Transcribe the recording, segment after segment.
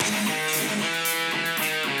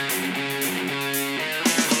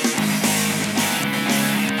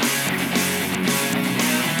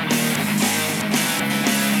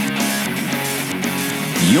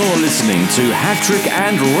listening to Hattrick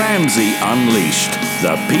and Ramsey Unleashed,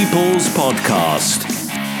 the People's Podcast,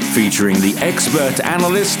 featuring the expert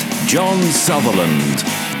analyst John Sutherland.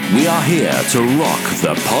 We are here to rock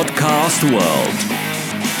the podcast world.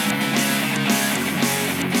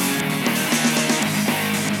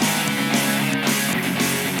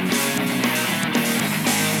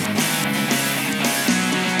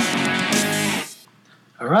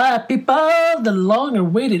 Alright, people, the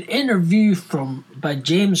long-awaited interview by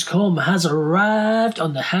James Combe has arrived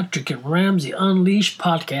on the Hattrick and Ramsey Unleashed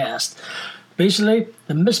podcast. Basically,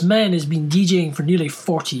 this man has been DJing for nearly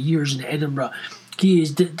 40 years in Edinburgh. He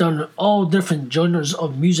has done all different genres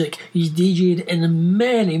of music. He's DJed in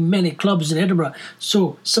many clubs in Edinburgh.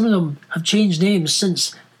 So, some of them have changed names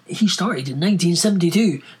since he started in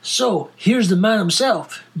 1972. So, here's the man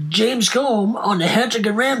himself, James Combe, on the Hattrick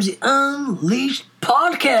and Ramsey Unleashed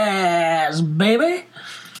podcast, baby.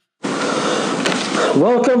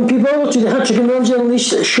 Welcome, people, to the Hattrick and Ramsey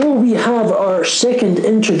Unleashed show. We have our second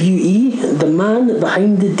interviewee, the man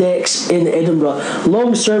behind the decks in Edinburgh.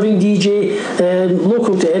 Long-serving DJ,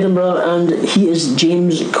 local to Edinburgh, and he is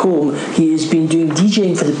James Combe. He has been doing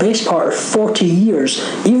DJing for the best part of 40 years,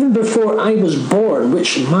 even before I was born,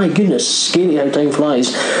 which, my goodness, scary how time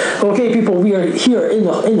flies. Okay, people, we are here in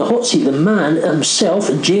the hot seat, the man himself,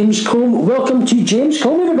 James Combe. Welcome to James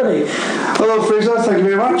Combe, everybody. Hello, Fraser. Thank you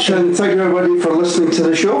very much, and thank you, everybody, for listening to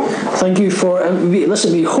the show. Thank you for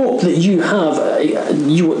listen. We hope that you have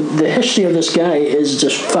the history of this guy is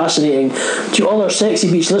just fascinating. To all our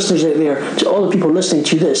Sexy Beach listeners out there, to all the people listening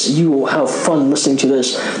to this, you will have fun listening to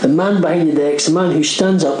this. The man behind the decks, the man who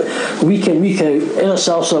stands up week in, week out in a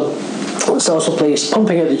salsa place,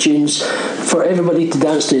 pumping out the tunes for everybody to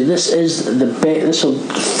dance to. This is the best. This will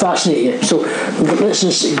fascinate you. So let's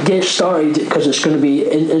just get started because it's going to be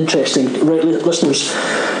interesting, right, listeners?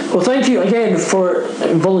 Well, thank you again for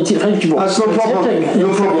volunteering. Thank you. That's no problem.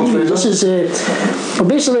 No problem. This is well,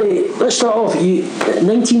 basically, let's start off.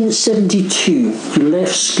 1972. You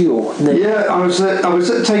left school. Yeah, I was at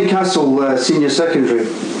Tynecastle Senior Secondary,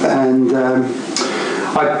 and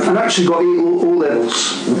I'd actually got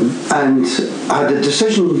O-levels, and I had a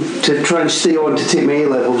decision to try and stay on to take my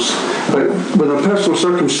A-levels, but with my personal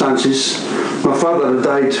circumstances, my father had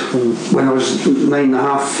died when I was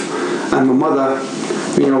 9.5, and my mother,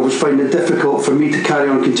 was finding it difficult for me to carry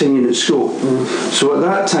on continuing at school. So at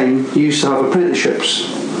that time, you used to have apprenticeships.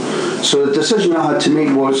 So the decision I had to make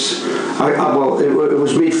was, it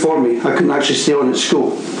was made for me. I couldn't actually stay on at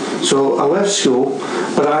school. So I left school,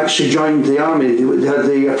 but I actually joined the army. They had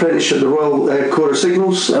the apprenticeship at the Royal Corps of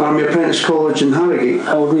Signals, Army Apprentice College in Harrogate.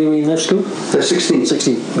 How old were you when you left school? 16.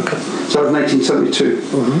 16, okay. So that was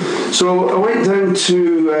 1972. So I went down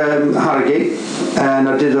to Harrogate, and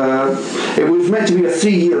I did it was meant to be a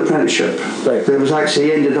 3-year apprenticeship. Right. But it was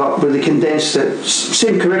actually ended up where they condensed it,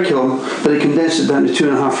 same curriculum, but they condensed it down to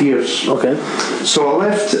 2.5 years. Okay. So I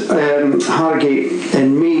left Harrogate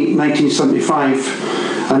in May 1975.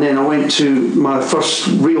 And then I went to my first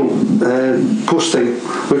real posting,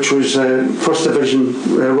 which was 1st Division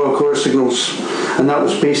Royal Corps of Signals, and that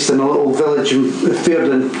was based in a little village in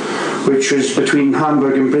Verden, which was between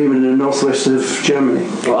Hamburg and Bremen in the northwest of Germany.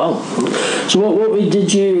 Wow. So what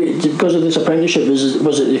did you, because of this apprenticeship,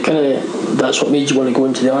 was it kind of, that's what made you want to go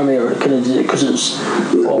into the army, or kind of because it's...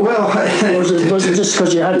 Well... was it just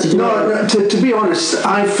because you had to do it? No, to be honest,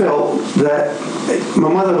 I felt that my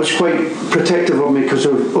mother was quite protective of me because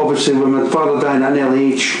of, obviously, when my father died at an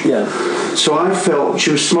early age. Yeah. So I felt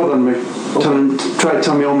she was smothering me, tried to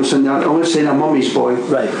tell me almost in that, I wasn't saying a mummy's boy,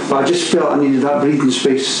 right? But I just felt I needed that breathing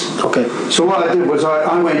space. Okay. So what I did was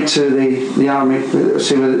I went to the army,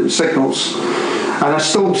 say with Signals, and I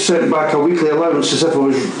still sent back a weekly allowance as if I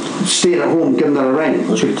was staying at home, giving her a rent.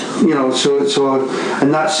 That's good. So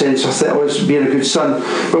in that sense, I thought I was being a good son.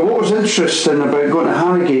 But what was interesting about going to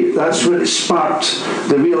Harrogate, that's where it sparked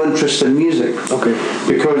the real interest in music. Okay.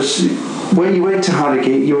 Because when you went to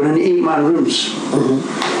Harrogate, you were in 8-man rooms.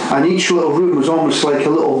 And each little room was almost like a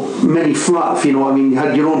little mini flat, if you know what I mean. You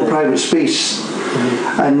had your own private space.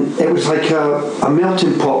 And it was like a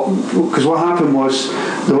melting pot, because what happened was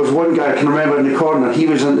there was one guy I can remember in the corner. He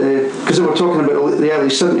was into, because they were talking about the early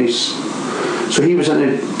 70s, so he was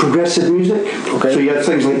into progressive music. Okay. So you had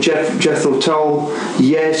things like Jethro Tull,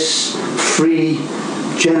 Yes, Free,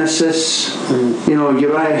 Genesis,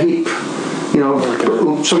 Uriah Heep.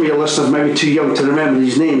 Some of your listeners might be too young to remember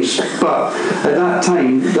these names, but at that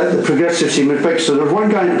time, the progressive scene was big. So there was one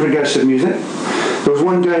guy in progressive music, there was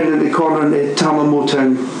one guy in the corner in the Tamil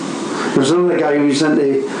Motown, There's another guy who's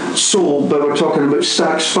into soul, but we're talking about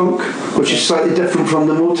Stax Funk, which is slightly different from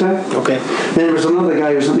the Motown. Okay. Then there was another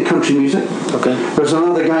guy who's into country music. Okay. There's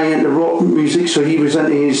another guy into rock music, so he was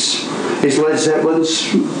into his Led Zeppelins,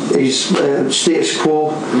 his Status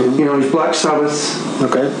Quo, you know, his Black Sabbath,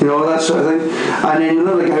 you know, that sort of thing. And then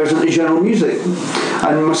another guy was into general music.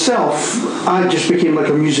 And myself, I just became like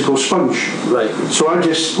a musical sponge. Right. So I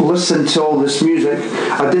just listened to all this music.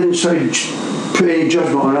 I didn't put any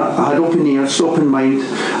judgment on it. I had open ears, open mind,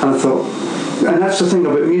 and I thought, and that's the thing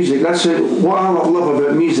about music. That's what I love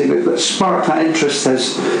about music that sparked that interest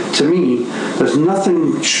is, to me, there's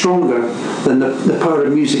nothing stronger than the power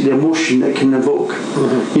of music, the emotion it can evoke.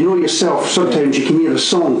 You know yourself, sometimes you can hear a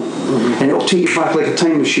song and it'll take you back like a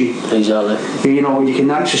time machine. Exactly. You know, you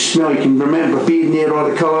can actually smell, you can remember being there, all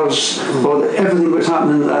the colours, everything that's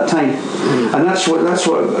happening at that time. And that's what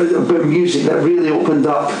about music that really opened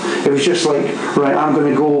up. It was just like, right, I'm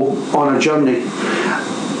going to go on a journey.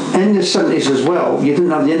 In the 70s as well, you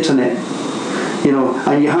didn't have the internet, you know,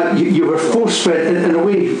 and you were force-fed in a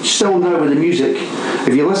way. Still now with the music,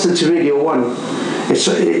 if you listen to Radio 1,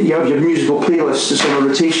 you have your musical playlist that's on a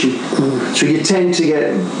rotation, so you tend to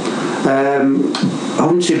get I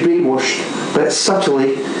wouldn't say brainwashed, but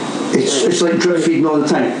subtly it's like drip feeding all the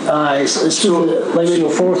time. It's so, like Radio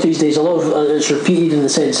 4 these days. A lot of it's repeated in the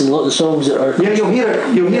sense, and a lot of the songs that are. Yeah, you'll hear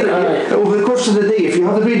it over the course of the day. If you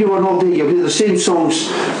have the radio on all day, you'll hear the same songs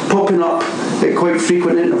popping up at quite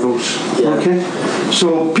frequent intervals. Yeah. Okay,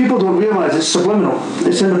 so people don't realise it's subliminal.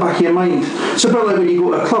 It's in the back of your mind. It's a bit like when you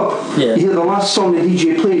go to a club. Yeah. You hear the last song the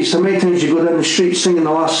DJ plays. How many times you go down the street singing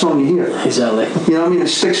the last song you hear? Exactly. You know what I mean? It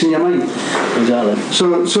sticks in your mind. Exactly. So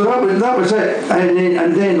that was it.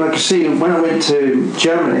 And then like I say, when I went to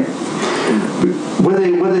Germany, with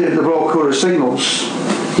the Royal Corps of Signals,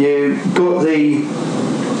 you got the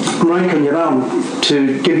rank on your arm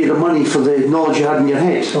to give you the money for the knowledge you had in your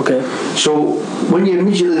head. Okay. So when you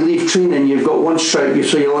immediately leave training, you've got one stripe,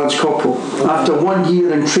 so you're Lance Corporal. Okay. After 1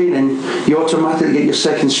 year in training, you automatically get your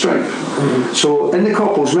second stripe. So in the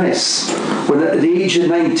Corporal's Mess, when at the age of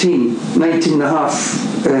 19 and a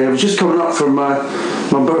half, I was just coming up from my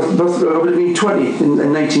birth, I would have been 20 in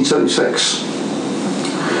 1976.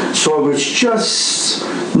 So I was just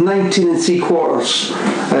 19 and 3/4.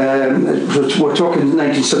 We're talking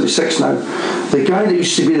 1976 now. The guy that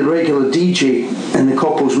used to be the regular DJ in the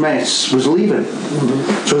Corporal's Mess was leaving.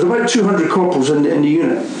 So there was about 200 corporals in the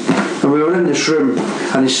unit. And we were in this room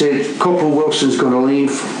and he said, Corporal Wilson's going to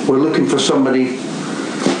leave. We're looking for somebody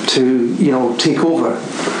to, take over.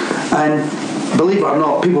 And believe it or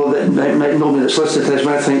not, people that might know me that's listening to this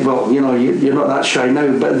might think, well, you're not that shy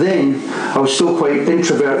now. But then I was still quite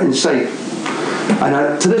introvert inside.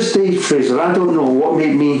 And to this day, Fraser, I don't know what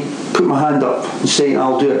made me put my hand up and say,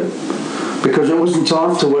 I'll do it. Because it wasn't until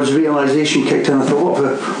afterwards realisation kicked in. I thought, what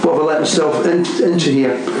have I let myself into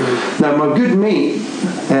here? Now, my good mate,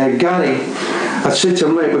 Gary, I said to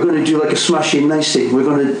him, right, we're going to do like a smashy nicey. We're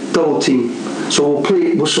going to double team. So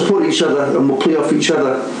we'll support each other and we'll play off each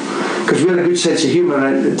other. Because we had a good sense of humour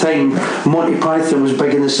at the time. Monty Python was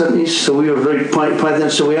big in the 70s, so we were very Monty Python,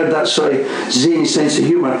 so we had that sort of zany sense of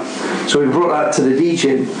humour. So we brought that to the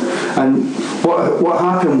DJing. And what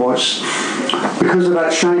happened was, because of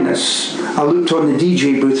that shyness, I looked on the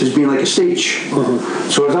DJ booth as being like a stage.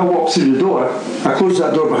 So as I walked through the door, I closed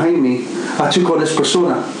that door behind me, I took on this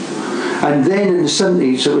persona. And then in the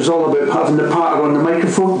 70s, it was all about having the partner on the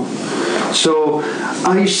microphone. So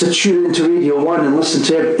I used to tune into Radio 1 and listen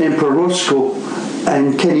to Emperor Roscoe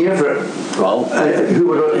and Kenny Everett, who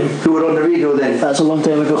were on the radio then. That's a long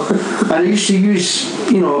time ago. And I used to use,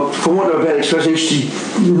 for want of a better expression, I used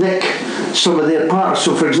to nick some of their parts.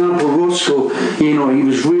 So for example, Roscoe, he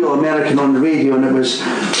was real American on the radio, and it was,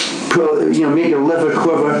 make your liver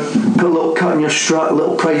quiver, put a little cut in your stride, a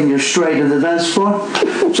little pride in your stride on the dance floor.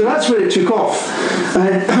 So that's where it took off.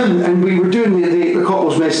 And we were doing the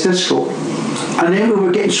Corporal's Mess disco. And then we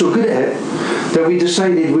were getting so good at it that we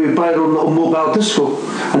decided we would buy our own little mobile disco.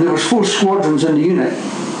 And there was 4 squadrons in the unit.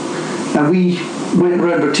 And we went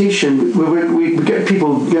around rotation. We get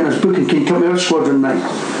people getting us booking, can you come to our squadron night?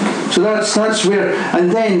 So that's where,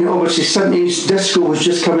 and then obviously 70s disco was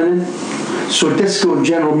just coming in. So disco and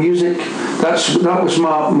general music, that was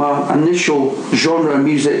my initial genre of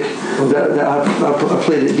music that I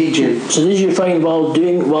played at DJ. So did you find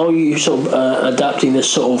while you sort of adapting this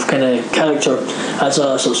sort of kind of character as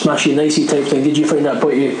a sort of smashy nicey type thing, did you find that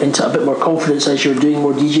brought you into a bit more confidence as you're doing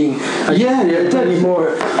more DJing? Yeah, it did.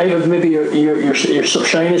 More out of maybe your sort of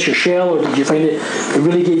shyness, your shell, or did you find it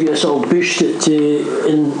really gave you a sort of boost as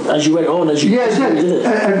you went on? Yeah, it did.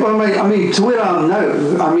 I mean, to where I am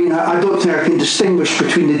now, I don't think I I can distinguish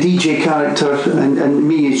between the DJ character and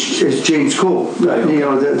me as James Cole. Right. You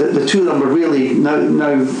know, the two of them are really now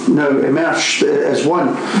emerged as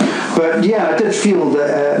one. But yeah, I did feel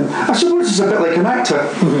that I suppose it's a bit like an actor.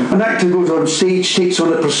 Mm-hmm. An actor goes on stage, takes on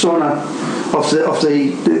the persona of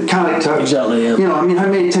the character. Exactly. Yeah. You know, I mean, how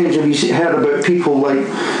many times have you heard about people like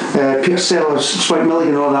Peter Sellers, Spike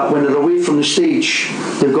Milligan, and all that, when they're away from the stage,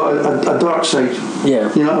 they've got a dark side.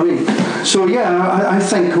 Yeah. You know what I mean? So yeah, I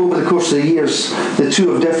think over the course of the years, the two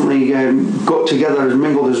have definitely got together and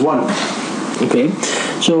mingled as one. Okay,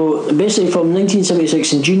 so basically from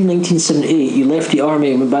 1976, in June 1978, you left the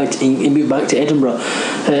army and moved back to Edinburgh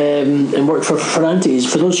and worked for Ferrantes.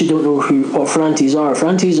 For those who don't know what Ferrantes are,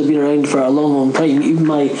 Ferrantes have been around for a long, long time. Even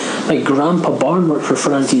my grandpa Barn worked for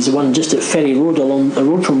Ferrantes, the one just at Ferry Road, along the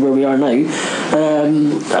road from where we are now,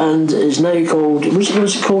 and is now called, what's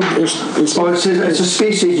it called? It's a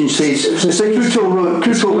space agency. It's a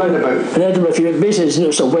crucial roundabout. In Edinburgh, if you're basically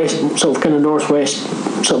sort of west, sort of kind of northwest,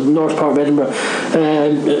 sort of north part of Edinburgh.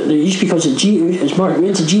 It used to be called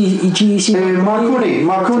went to GEC.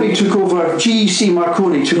 Marconi took over. GEC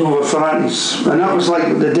Marconi took over Ferrantes, and that was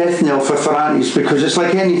like the death knell for Ferrantes, because it's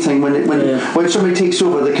like anything when somebody takes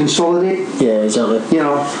over, they consolidate. Yeah, exactly. You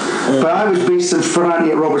know, but I was based in Ferrantes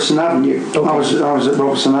at Robertson Avenue. Okay. I was at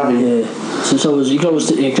Robertson Avenue. Yeah. So you could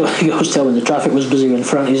always tell when the traffic was busy when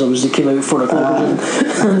Ferrantes obviously came out at 4 o'clock in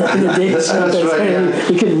the day. That's right. Yeah.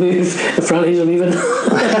 You couldn't move if Ferrantes were leaving.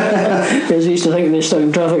 Because I used to think they stuck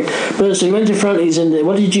in traffic. But so you went to Ferrantes, and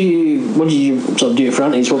what did you sort of do at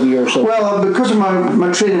Ferrantes? What were your sort of... Well, because of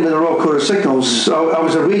my training with the Royal Corps of Signals, I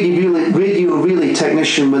was a radio relay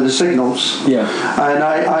technician with the Signals. Yeah. And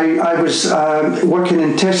I was working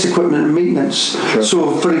in test equipment and maintenance. Sure.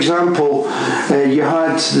 So, for example, you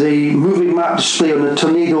had the moving map display on the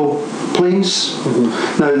Tornado planes.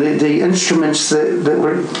 Mm-hmm. Now, the instruments that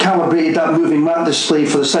were calibrated that moving map display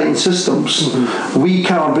for the sighting systems, mm-hmm. we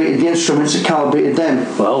calibrated the instruments that calibrated them.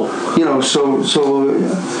 Wow. You know, so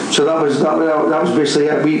that was basically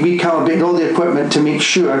it. We calibrated all the equipment to make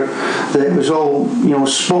sure that it was all, you know,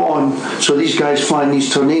 spot on. So these guys flying these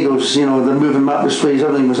Tornadoes, you know, the moving map displays,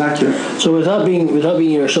 everything was accurate. So with that being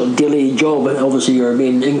your sort of daily job, and obviously your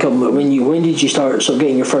main income, when did you start sort of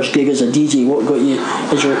getting your first gig as a DJ? What got you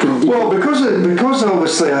as your... Well, because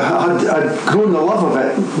obviously I'd grown the love of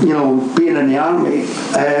it, you know, being in the army.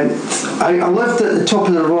 I lived at the top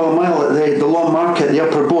of the Royal Mile at the Lawn Market, the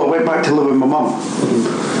Upper Bow. I went back to live with my mum.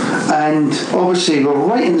 Mm-hmm. And obviously we're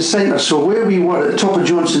right in the centre, so where we were at the top of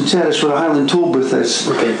Johnson Terrace where the Highland Toll booth is,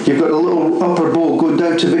 okay. You've got a little Upper Bow going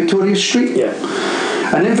down to Victoria Street. Yeah.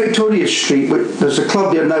 And in Victoria Street, there's a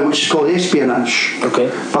club there now which is called Espionage. Okay.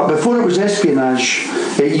 But before it was Espionage,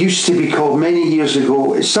 it used to be called, many years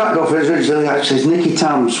ago, it started off originally actually as Nicky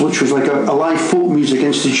Tam's, which was like a live folk music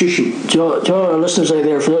institution. To our listeners out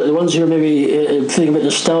there, for the ones who are maybe feeling a bit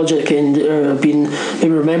nostalgic and maybe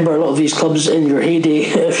remember a lot of these clubs in your heyday,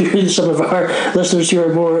 if you're some of our listeners who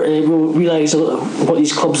are more will realise what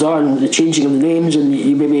these clubs are and the changing of the names, and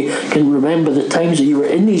you maybe can remember the times that you were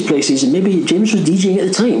in these places, and maybe James was DJing at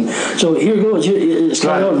the time. So here goes. It's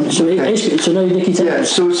carry on. So, okay. So now Nicky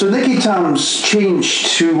Tam's. Yeah. So Nicky Tam's changed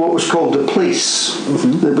to what was called the Place.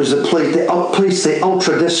 Mm-hmm. It was the Place, the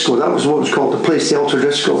Ultra Disco. That was what was called the Place, the Ultra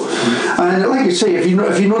Disco. Mm-hmm. And like you say, if you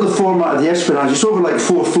know the format of the Espionage, it's over like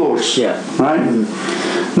 4 floors. Yeah. Right.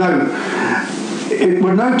 Mm-hmm. Now,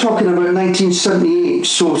 we're now talking about 1978.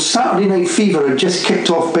 So Saturday Night Fever had just kicked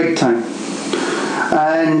off big time,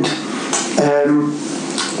 and.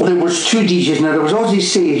 There was 2 DJs. Now there was Ozzy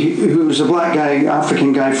C, who was a black guy,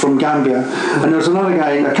 African guy from Gambia, and there was another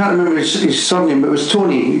guy, I can't remember his surname, but it was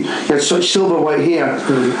Tony. He had such silver white hair.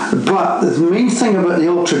 Mm-hmm. But the main thing about the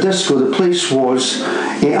Ultra Disco, the Place, was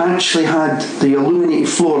it actually had the illuminated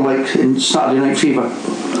floor like in Saturday Night Fever.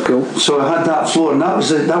 Cool. So I had that floor, and that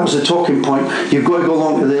was a talking point. You've got to go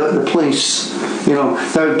along to the Place. You know,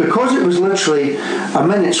 now because it was literally a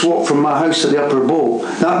minute's walk from my house at the Upper Bow,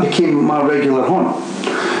 that became my regular haunt.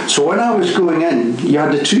 So when I was going in, you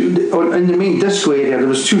had in the main disco area, there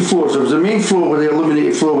was 2 floors. There was the main floor with the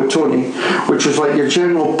illuminated floor with Tony, which was like your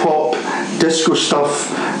general pop, disco stuff.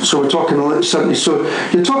 So we're talking the late 70s. So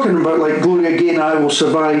you're talking about like Gloria Gaynor, I Will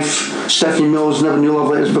Survive, Stephanie Mills, Never Knew Love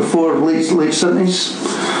Letters Before, late 70s.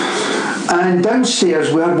 And downstairs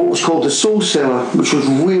we had what was called the Soul Cellar, which was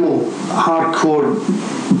real hardcore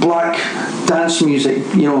black dance music,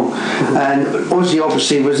 you know, and Ozzy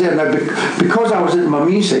obviously was there. Now because I was into my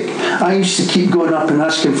music, I used to keep going up and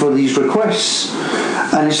asking for these requests,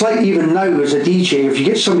 and it's like even now as a DJ, if you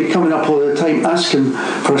get somebody coming up all the time asking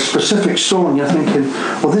for a specific song, you're thinking,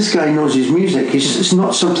 well, this guy knows his music, it's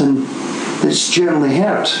not something that's generally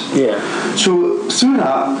heard. Yeah. So through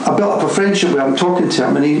that, I built up a friendship with him, talking to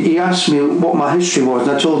him, and he asked me what my history was,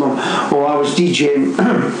 and I told him, oh, I was DJing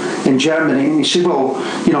in Germany, and he said, well,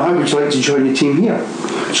 how would you like to join the team here?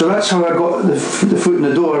 So that's how I got the foot in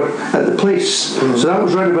the door at the place. Mm-hmm. So that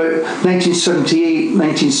was right about 1978,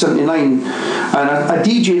 1979, and I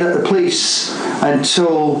DJed at the place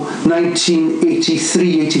until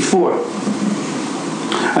 1983, 84.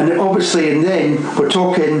 And obviously, and then we're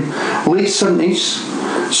talking late 70s,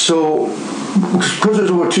 so because it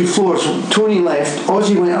was over 2 floors, Tony left,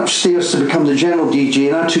 Ozzy went upstairs to become the general DJ,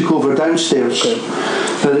 and I took over downstairs. Okay.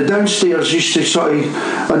 Now the downstairs used to sort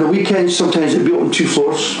of, on the weekends sometimes it'd be open 2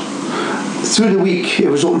 floors. Through the week it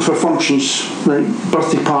was open for functions like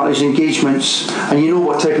birthday parties, engagements, and you know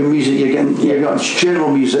what type of music you're getting. You got general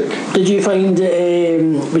music. Did you find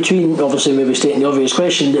between, obviously maybe stating the obvious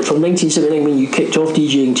question, that from 1979 when you kicked off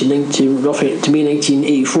DJing to roughly to May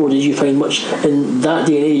 1984, did you find much in that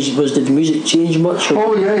day and age? Did the music change much? Or?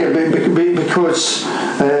 Oh yeah, because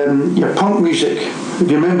your punk music. If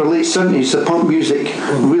you remember late 70s, the punk music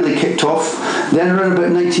really kicked off. Then around about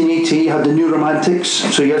 1980, you had the New Romantics.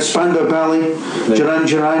 So you had Spandau Ballet, Duran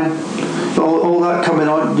Duran, all that coming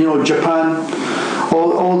on. Japan,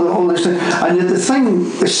 all this thing. And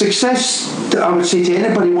the success that I would say to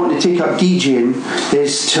anybody wanting to take up DJing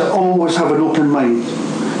is to always have an open mind.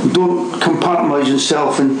 Don't compartmentalise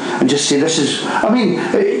yourself and just say this is. I mean,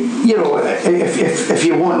 if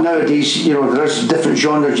you want nowadays, there's different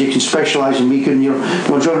genres you can specialise in making your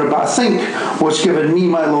genre. But I think what's given me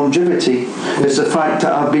my longevity is the fact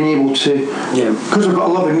that I've been able to, because I've got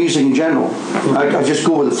a love of music in general. I just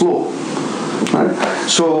go with the flow. Right.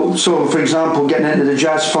 So for example, getting into the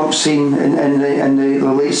jazz funk scene in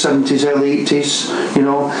the late 70s, early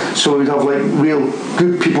 80s, so we'd have like real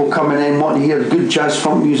good people coming in wanting to hear good jazz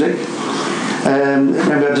funk music. Then we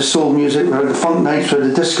had the soul music, we had the funk nights, we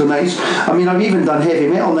had the disco nights. I mean, I've even done heavy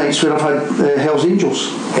metal nights where I've had Hell's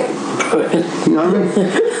Angels. You know what I mean?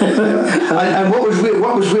 And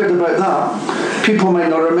what was weird about that, people might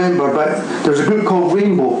not remember, but there was a group called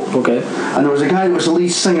Rainbow. Okay. And there was a guy who was the lead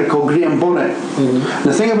singer called Graham Bonnet. Mm-hmm.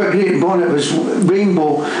 The thing about Graham Bonnet was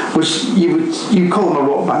Rainbow was you call him a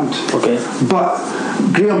rock band. Okay. But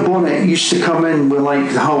Graham Bonnet used to come in with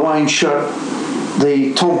like the Hawaiian shirt,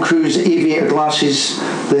 the Tom Cruise aviator glasses,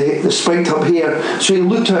 the spiked up hair, so he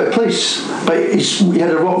looked out of place, but he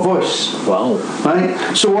had a rock voice. Wow. Right?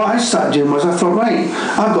 So what I started doing was I thought, right,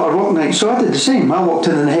 I've got a rock night, so I did the same. I walked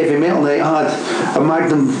in a heavy metal night, I had a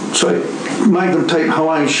Magnum type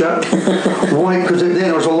Hawaiian shirt, white, because then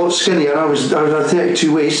I was a lot skinnier, I was a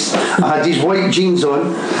 32 waist, I had these white jeans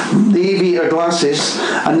on, the aviator glasses,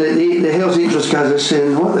 and the Hells Angels guys are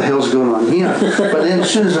saying, what the hell's going on here? But then as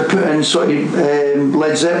soon as I put in sort of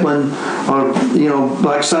Led Zeppelin or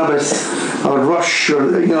Black Sabbath or Rush or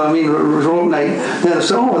Rock Night, then I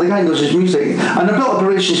said, oh, the guy knows his music, and I built up a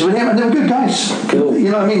relationship with him, and they were good guys. Cool. You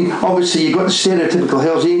know what I mean? Obviously you got the stereotypical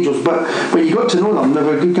Hells Angels, but when you got to know them, they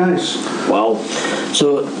were good guys. Wow.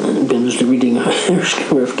 So I'm just reading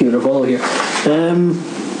give it a follow here.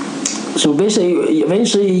 So basically,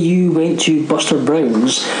 eventually you went to Buster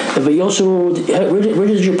Brown's, but you also, where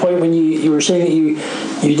did your point when you were saying that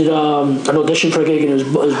you did an audition for a gig and it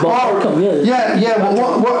was Bob Markham? Yeah.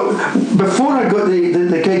 Well, before I got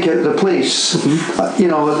the gig at the place,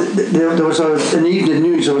 there was in the evening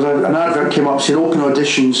news there was an advert came up saying open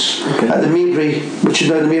auditions at the Maybury, which is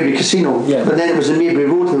now the Maybury Casino. Yeah. But then it was the Maybury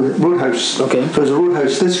Roadhouse. Okay. So it was a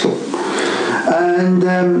Roadhouse disco. And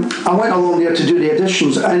I went along there to do the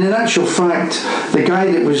auditions, and in actual fact the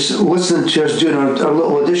guy that was listening to us doing our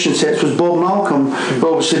little audition sets was Bob Malcolm, who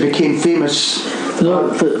obviously became famous.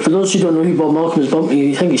 For those who don't know who Bob Malcolm is,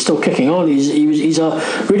 I think he's still kicking on. He's a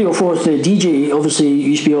Radio 4th DJ. Obviously, he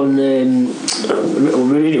used to be on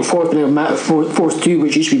Radio 4th, but now Forth 2,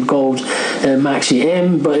 which used to be called Max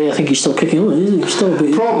AM. But I think he's still kicking on. He's still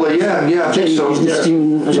probably, yeah. I think so.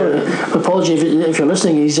 Apology if you're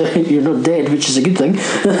listening. You're not dead, which is a good thing.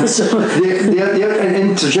 So.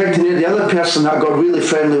 Interjecting here, the other person that I got really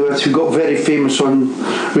friendly with, who got very famous on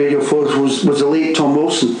Radio 4 was the late Tom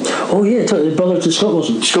Wilson. Oh yeah, the brother to Scott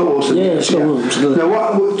Wilson. Scott Wilson. Yeah, Scott Wilson. Now,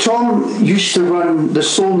 what Tom used to run the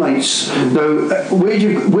Soul Nights. Now, where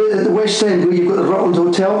at the West End, where you've got the Rutland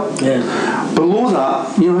Hotel. Yeah. Below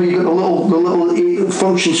that, you got the little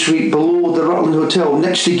function suite below called the Rutland Hotel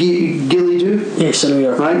next to Gilly Doo. Yes, I know you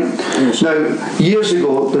are. Right? Yes. Now, years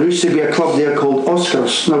ago, there used to be a club there called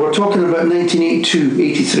Oscars. Now, we're talking about 1982,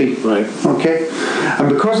 83. Right. Okay? And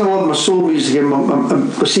because I love my soul music, and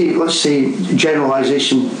let's say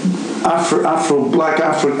generalisation,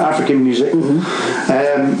 African music,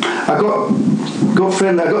 I got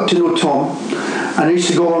friend. I got to know Tom, and I used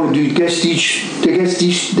to go along and do guest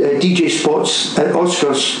DJ spots at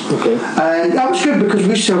Oscars. Okay. And that was good because we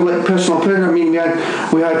used to have like personal appearance. I mean, we had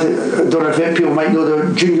I don't know if people might know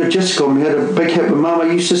the Junior Giscombe. We had a big hit with Mama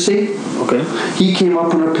Used to Say. Okay. He came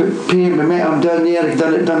up on a plane. We met him down there. He'd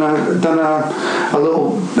done a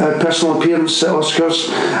little personal appearance at Oscars,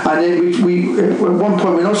 and then we at one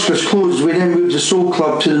point when Oscars closed, we then moved the Soul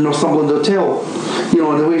Club to the Northumberland Hotel. You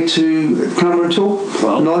know, on the way to Cameron Toll,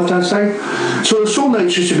 on the left-hand side. So the Soul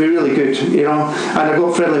Nights used to be really good, you know. And I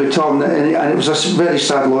got friendly with Tom, and it was a very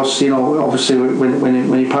sad loss, you know. Obviously,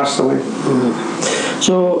 when he passed away. Mm-hmm.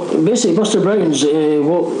 So basically, Buster Brown's,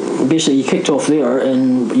 you kicked off there,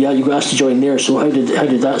 and you got asked to join there. So how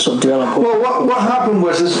did that sort of develop? Well, what happened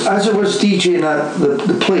was, as I was DJing at the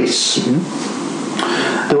place. Mm-hmm.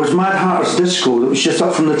 There was Mad Hatter's Disco that was just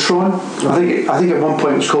up from the Tron. I think at one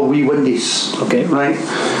point it was called Wee Windies. Okay. Right?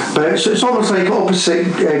 But it's almost like opposite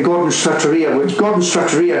Gordon's Trattoria, which Gordon's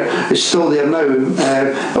Trattoria is still there now.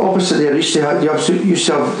 Opposite there, you used to have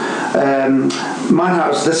Mad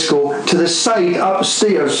Hatter's Disco. To the side,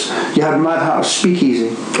 upstairs, you had Mad Hatter's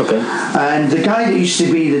Speakeasy. Okay. And the guy that used to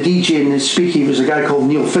be the DJ in the Speakeasy was a guy called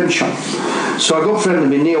Neil Fincham. So I got friendly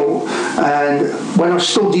with Neil, and when I was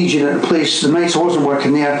still DJing at the place, the nights I wasn't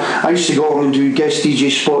working there, I used to go along and do guest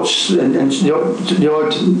DJ spots, and the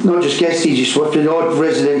odd, not just guest DJ spots, but the odd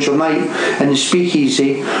residential night in the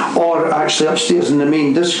Speakeasy, or actually upstairs in the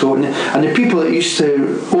main disco. And the people that used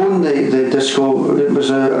to own the disco, it was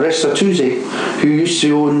a Restatuzzi, who used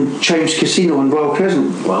to own Chimes Casino in Royal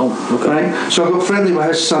Crescent. Wow. Okay. Right? So I got friendly with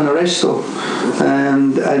his son Arresto,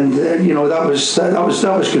 and you know, that was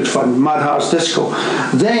good fun. Mad Hatter's Disco.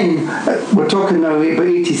 Then we're talking now about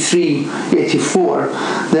 83, 84.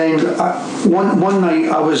 Then one night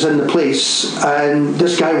I was in the place, and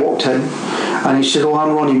this guy walked in, and he said, "Oh,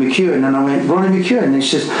 I'm Ronnie McEwen," and I went, "Ronnie McEwen?" And he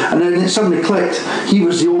says, and then it suddenly clicked. He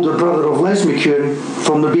was the older brother of Les McEwen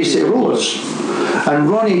from the Bay City Rollers. And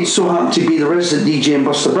Ronnie so happened to be the resident DJ in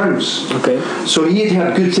Buster Brown's. Okay. So he had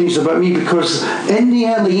heard good things about me because in the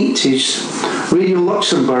early 80s, Radio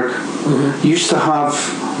Luxembourg used to have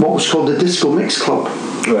what was called the Disco Mix Club.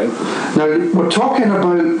 Right. Now, we're talking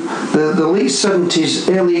about the late 70s,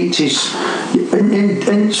 early 80s,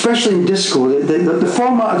 especially in disco. The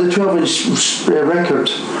format of the 12-inch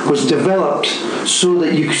record was developed so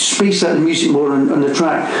that you could space out the music more on the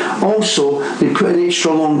track. Also, they put in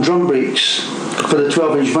extra long drum breaks for the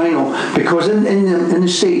 12-inch vinyl because in the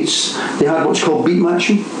States they had what's called beat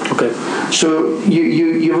matching. Okay. So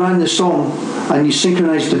you ran the song and you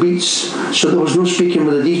synchronized the beats, so there was no speaking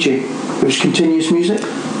with the DJ. It was continuous music.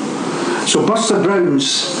 So Buster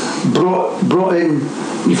Brown's brought in,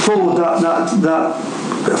 you followed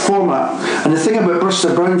that format. And the thing about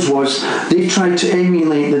Buster Brown's was they tried to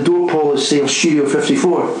emulate the door policy of Studio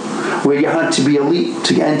 54, where you had to be elite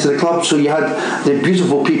to get into the club. So you had the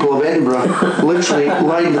beautiful people of Edinburgh literally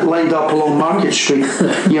lined up along Market Street.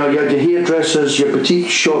 You know, you had your hairdressers, your boutique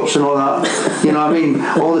shops and all that. You know what I mean?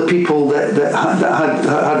 All the people that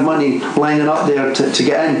had money lining up there to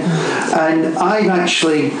get in. And I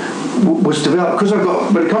actually was developed, because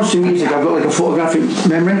when it comes to music, I've got like a photographic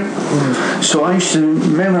memory. So I used to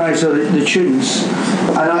memorise the tunes,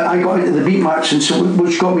 and I got into the beat match,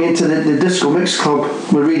 which got me into the Disco Mix Club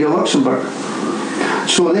with Radio Luxembourg.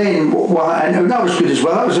 So then, and that was good as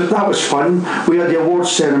well. That was fun. We had the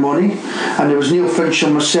awards ceremony, and there was Neil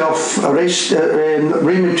Fincham, myself,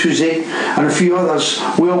 Raymond Touzé, and a few others.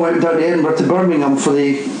 We all went down to Edinburgh to Birmingham for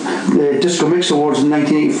the Disco Mix Awards in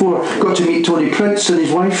 1984. Got to meet Tony Prince and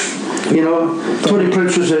his wife. You know, Tony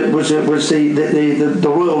Prince was the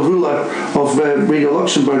royal ruler of Radio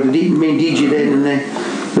Luxembourg, the main DJ then in the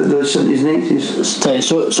 70s and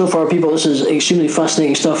 80s. So far, people, this is extremely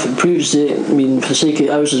fascinating stuff. It proves that, I mean, for the sake of,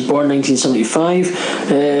 I was born in 1975.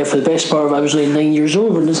 For the best part of, I was only 9 years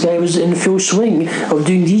old when this guy was in full swing of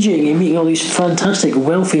doing DJing and meeting all these fantastic,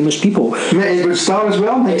 well-famous people. You met Edward Starr as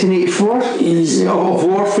well, 1984, of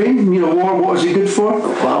War fame. You know, War, what was he good for?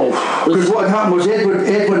 Wow. Because what had happened was Edward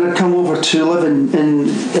had come over to live in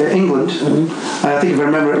England. I think if I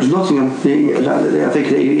remember, it was Nottingham. I think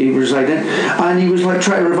he resided in, and he was like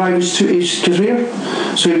trying to revive his career.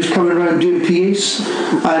 So he was coming around doing PAs,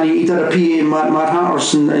 and he did a PA in Mad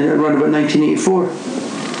Hatter's around about 1984.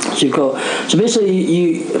 So you've got basically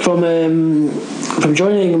you from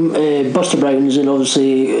joining Buster Browns and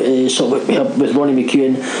obviously sort of with Ronnie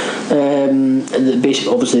McEwen, and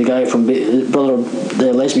obviously the guy from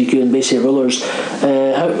the Les McEwen, Bay State Rollers.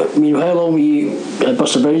 How long were you at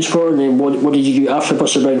Buster Browns for, and then what did you do after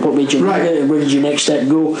Buster Browns? What made you leave it, and where did your next step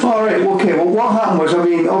go? All right, okay. Well, what happened was,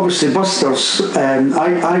 obviously Buster's.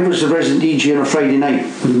 I was the resident DJ on a Friday night,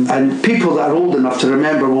 and people that are old enough to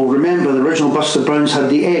remember will remember the original Buster Browns had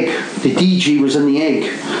the egg. The DJ was in the egg,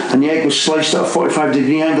 and the egg was sliced at a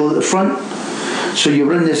 45-degree angle at the front. So you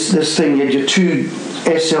were in this thing. You had your two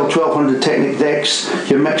SL 1200 Technic decks,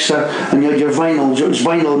 your mixer, and you had your vinyl. It was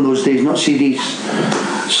vinyl in those days, not CDs.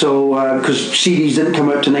 So because CDs didn't come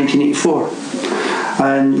out to 1984.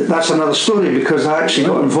 And that's another story, because I actually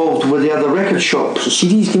got involved with the other record shop. So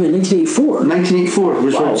CDs came out in 1984? 1984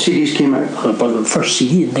 was when CDs came out. But the first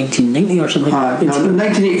CD in 1990 or something? No,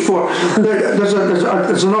 1984.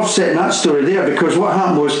 There's an offset in that story there, because what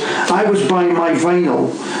happened was I was buying my vinyl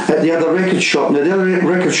at the other record shop. Now, the other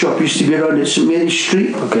record shop used to be around at St Mary's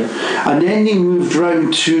Street. Okay. And then they moved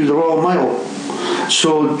round to the Royal Mile.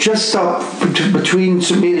 So just up between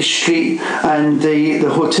St Mary's Street and the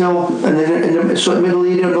hotel, and in the sort of middle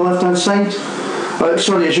area on the left hand side. As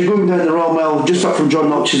you're going down the Royal Mile, just up from John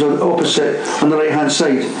Knox's opposite on the right hand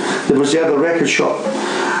side, there was the other record shop.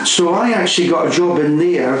 So I actually got a job in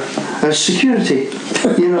there as security,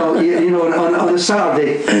 on a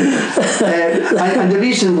Saturday. And the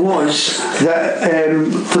reason was that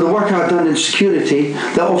for the work I'd done in security,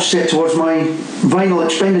 that offset towards my vinyl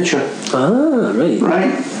expenditure. Ah, right.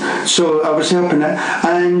 Right? So I was helping it.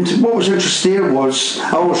 And what was interesting there was,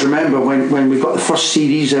 I always remember when we got the first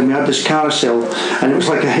CDs in, we had this carousel, and it was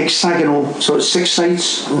like a hexagonal, so it's 6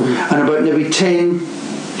 sides, and about maybe 10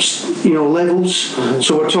 levels.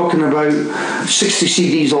 So we're talking about 60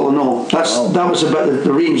 CDs all in all. That was about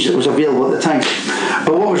the range that was available at the time.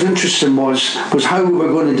 But what was interesting was how we were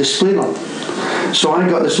going to display them. So I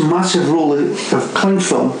got this massive roll of cling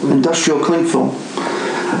film, industrial cling film,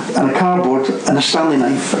 and a cardboard and a Stanley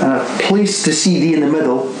knife, and I placed the CD in the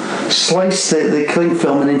middle, sliced the cling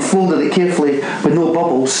film, and then folded it carefully with no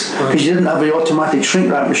bubbles, because you didn't have the automatic shrink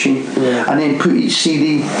wrap machine, and then put each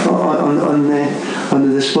CD on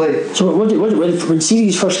the display. So when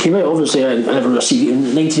CDs first came out, obviously I never heard a CD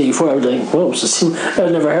in 1984. I was like, what was this?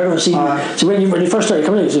 I'd never heard of a CD. So when they first started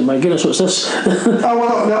coming out, I said, my goodness, what's this?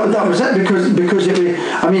 That was it, because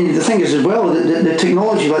the thing is as well, the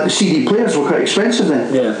technology, like the CD players, were quite expensive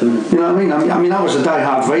then. Yeah. You know what I mean? I was a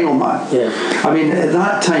die-hard vinyl man. Yeah. I mean, at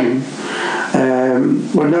that time,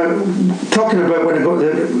 we're now talking about when I got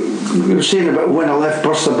we were saying about when I left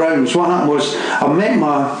Buster Browns. What happened was I met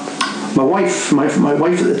my wife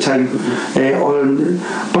at the time.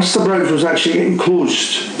 Buster Browns was actually getting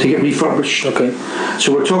closed to get refurbished. Okay.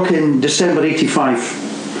 So we're talking December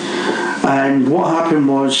 '85, and what happened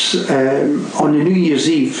was on the New Year's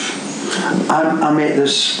Eve, I met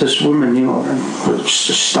this woman,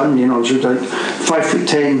 just stunned, she was like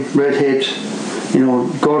 5'10", redhead,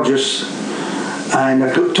 gorgeous. And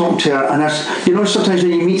I got talking to her, and sometimes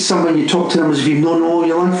when you meet someone, you talk to them as if you've known them all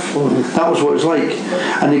your life. That was what it was like.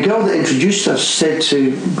 And the girl that introduced us said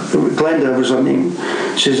to Glenda, was her name,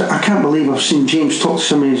 says, I can't believe I've seen James talk to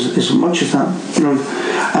somebody as much as that.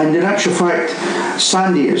 And in actual fact,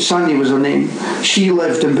 Sandy was her name. She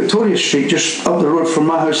lived in Victoria Street, just up the road from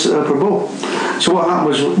my house at Upper Bow. So what happened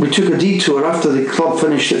was we took a detour after the club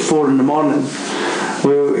finished at 4 a.m.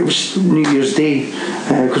 It was New Year's Day,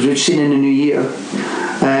 because we'd seen in the New Year.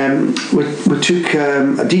 We took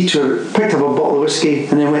a detour, picked up a bottle of whiskey,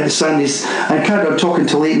 and then went to Sandy's and carried on talking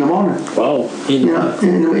till 8 in the morning. Wow. 8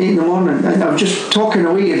 in the morning. And I was just talking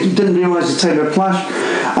away, I didn't realise the time had flashed.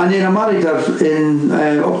 And then I married her in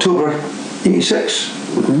October '86.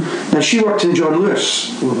 Mm-hmm. Now, she worked in John Lewis,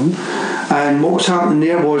 and what was happening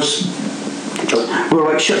there was, we were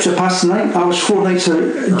like ships that passed the night. I was 4 nights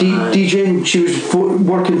DJing, she was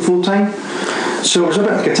working full time. So it was a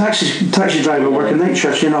bit like a taxi driver working night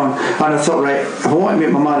shifts, and I thought, right, if I want to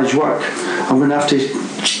make my marriage work, I'm going to have to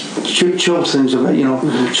chill things a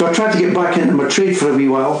bit, So I tried to get back into my trade for a wee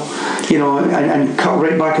while, and cut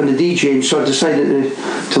right back on the DJing. So I decided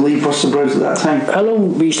to leave Buster Browns at that time. How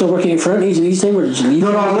long were you still working at Ferrante's at these time, or did you leave?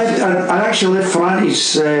 No, I actually left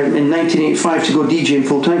Ferrante's in 1985 to go DJing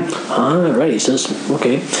full time. Ah, right. So that's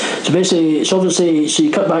okay. So basically, so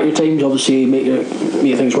you cut back your times, obviously make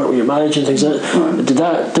things work with your marriage and things like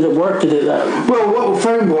that. Did it work? Well, what we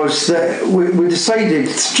found was that we decided,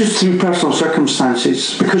 just through personal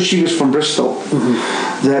circumstances, because she was from Bristol,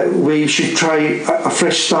 that we should try a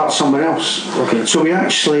fresh start somewhere somewhere else. Okay. So we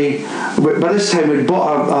actually, by this time, we'd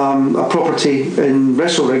bought a property in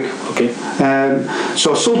Wrestlering. Okay.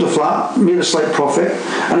 So I sold the flat, made a slight profit,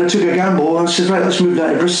 and I took a gamble. I said, right, let's move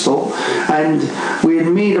down to Bristol. And we had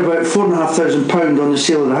made about £4,500 on the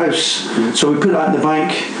sale of the house. So we put that in the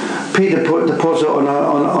bank, paid the deposit on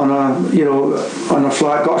a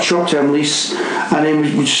flat, got a short-term lease, and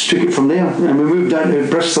then we just took it from there. And we moved down to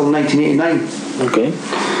Bristol in 1989. Okay.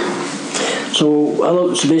 So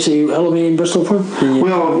basically, how long were you in Bristol for?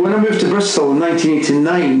 Well, when I moved to Bristol in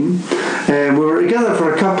 1989, we were together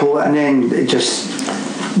for a couple, and then it just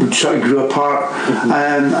sort of grew apart.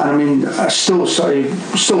 And I mean, I still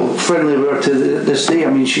friendly with her to this day. I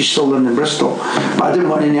mean, she's still living in Bristol, but I didn't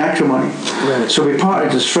want any acrimony. Right. So we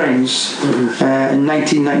parted as friends in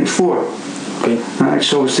 1994. Okay. Right,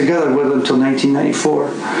 so I was together with her until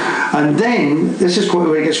 1994, and then this is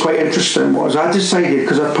where it gets quite interesting. Was I decided,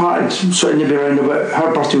 because I parted sort of maybe around about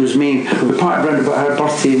her birthday was May, we parted around about her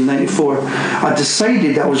birthday in 94. I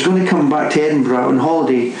decided that I was going to come back to Edinburgh on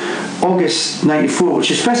holiday, August 94,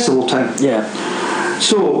 which is festival time. Yeah.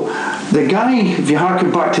 So the guy, if you harken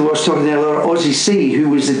back to what I was talking earlier, Ozzy C, who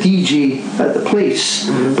was the DJ at the place,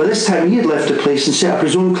 but this time he had left the place and set up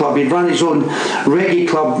his own club. He'd ran his own reggae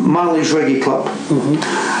club, Marley's Reggae Club,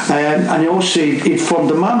 and he'd formed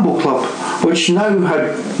the Mambo Club, which now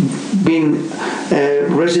had been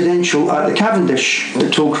residential at the Cavendish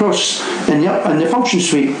at Toll Cross in the function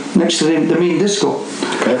suite next to the main disco.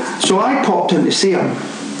 Okay. So I popped in to see him.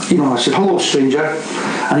 I said, hello, stranger.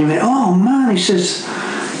 And he went, oh man, he says,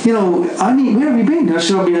 where have you been? I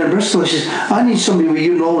said, I've been in Bristol. He says, I need somebody with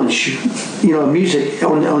your knowledge, music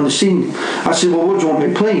on the scene. I said, well, what do you want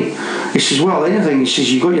me to play? He says, well, anything. He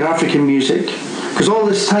says, you've got your African music. Because all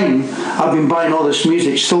this time, I've been buying all this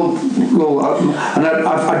music, and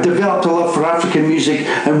I've developed a love for African music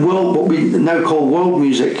and what we now call world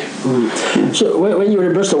music. So when you were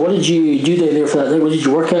in Bristol, what did you do there for that? What did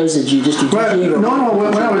you work as? Did you just do DJing?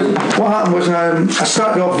 What happened was I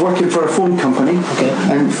started off working for a phone company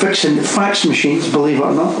and fixing fax machines, believe it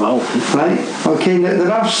or not. Wow. Right? Okay,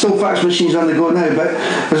 there are still fax machines on the go now, but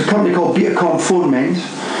there's a company called Betacom Phone Mend.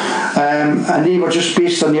 And they were just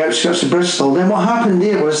based on the outskirts of Bristol. Then what happened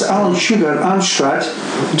there was Alan Sugar, Amstrad,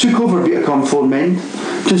 took over Betacom Phone Men,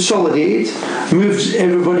 consolidated, moved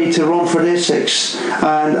everybody to Romford, Essex,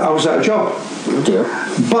 and I was out of job. Oh dear.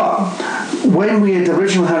 But when we had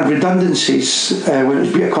originally had redundancies, when it was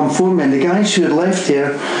Betacom Phone Men, the guys who had left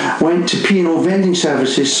there went to P&O vending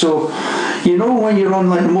services. So, when you're on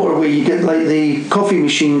like the motorway, you get like the coffee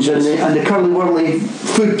machines and the curly whirly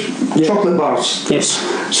food chocolate bars. Yes.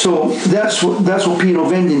 So that's what P&O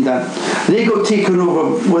vending done. They got taken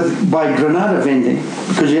over by Granada vending,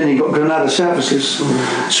 because then they got Granada services.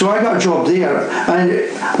 So I got a job there,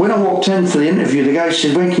 and when I walked in for the interview, the guy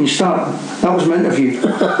said, when can you start? That was my interview.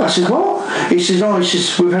 I said, what? He says,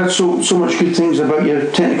 we've heard so much good things about your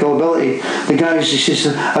technical ability. The guys, he says,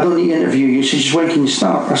 I don't need to interview you. He says, when can you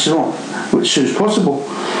start? I said, as soon as possible.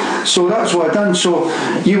 So that's what I done. So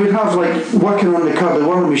you would have, like, working on the curly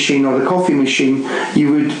whirl machine or the coffee machine,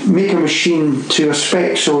 you would make a machine to a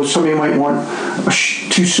spec. So somebody might want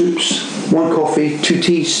 2 soups, 1 coffee, 2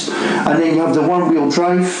 teas, and then you have the one-wheel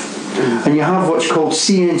drive, and you have what's called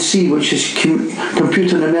CNC, which is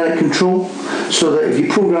computer numeric control, so that if you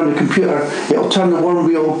program the computer, it'll turn the one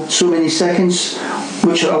wheel so many seconds,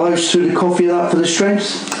 which allows through the coffee for the strength.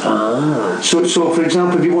 So for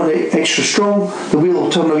example, if you want it extra strong, the wheel will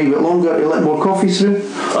turn a wee bit longer to let more coffee through,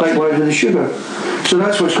 likewise with the sugar. So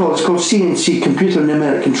that's what it's called. It's called CNC, computer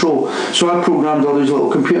numeric control. So I programmed all these little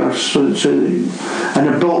computers, and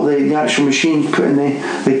I built the actual machine, put in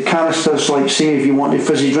the canisters, like say if you wanted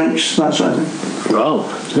fizzy drinks, that sort of thing. Wow.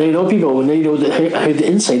 So now you know people, now you know how the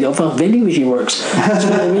inside of a vending machine works.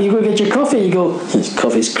 So when you go get your coffee, you go, this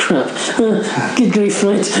coffee's crap. Good grief,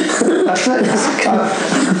 right? That's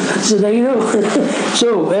it. So now you know.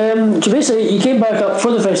 So basically you came back up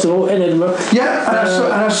for the festival in Edinburgh. Yeah,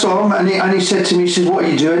 and I saw him, and he said to me, he said, what are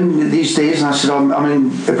you doing these days? And I said, I'm in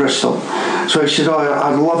Bristol. So he said,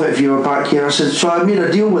 I'd love it if you were back here. I said, so I made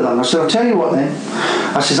a deal with him. I said, I'll tell you what then.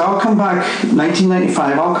 I said, I'll come back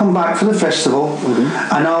 1995, I'll come back for the festival,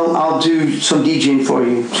 and I'll do some DJing for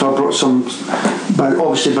you. So I brought some, but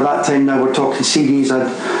obviously by that time now we're talking CDs.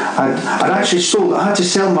 I'd actually sold, I had to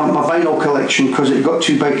sell my vinyl collection because it got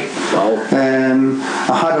too big. Wow.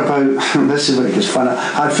 I had about, this is where it gets fun,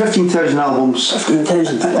 I had 15,000 albums.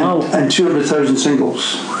 15,000, wow. And 200,000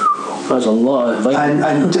 singles. That's a lot of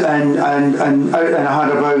vinyl. And I had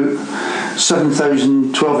about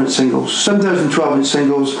 7,000 12-inch singles, 7,000 12-inch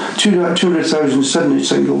singles, 200,000 7-inch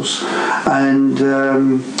singles, and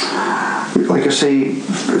like I say,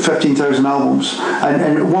 15,000 albums. And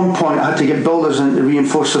at one point I had to get builders in to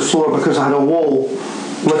reinforce the floor because I had a wall,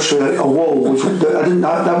 literally a wall.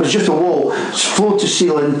 That was just a wall, floor to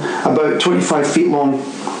ceiling, about 25 feet long,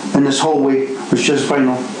 in this hallway. It was just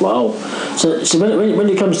vinyl. Wow. So when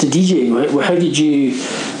it comes to DJing, right, how did you?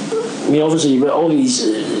 I mean, obviously, with all these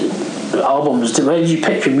albums, how did you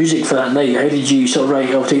pick your music for that night? How did you sort of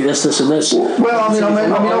I'll take this, and this? Well, I mean,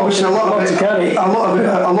 obviously, a lot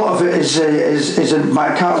of it is in my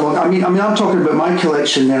catalogue. I mean, I'm talking about my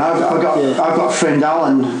collection. Then I've got a friend,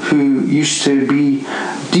 Alan, who used to be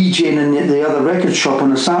DJing in the other record shop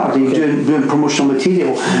on a Saturday, doing promotional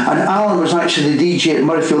material. And Alan was actually the DJ at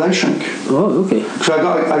Murrayfield Ice Rink. Oh, okay. So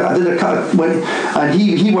I did a cut, and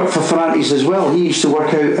he worked for Ferrantes as well. He used to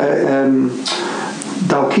work out at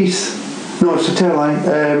Dalkeith. No, it's a tell lie.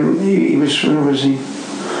 He was. Where was he?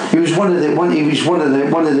 He was one of the.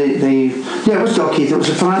 Yeah, it was Dalkeith. It was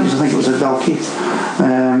a Ferrantes. I think it was at Dalkeith.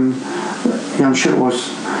 Yeah, I'm sure it was.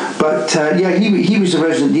 But yeah, he was the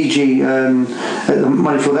resident DJ at the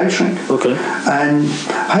Murrayfield Ice Rink. Okay. And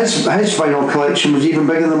his vinyl collection was even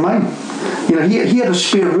bigger than mine. You know, he had a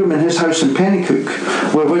spare room in his house in Pennycook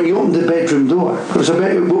where when you opened the bedroom door, it was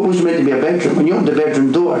what was meant to be a bedroom. When you opened the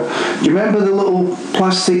bedroom door, do you remember the little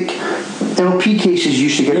plastic LP cases you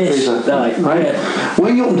used to get, yes, Fraser? Right. Yeah.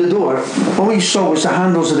 When you opened the door, all you saw was the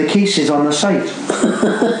handles of the cases on the side.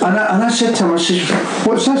 and I said to him, I said,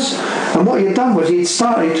 what's this? And what he had done was he had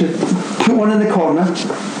started to put one in the corner,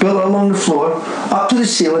 built it along the floor, up to the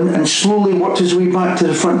ceiling, and slowly worked his way back to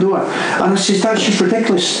the front door. And I said, that's just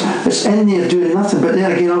ridiculous. It's in there doing nothing. But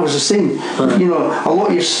then again, I was the same. You know, a lot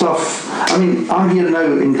of your stuff, I mean, I'm here now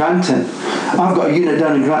in Granton. I've got a unit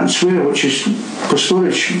down in Granton Square, which is for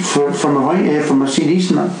storage for my CDs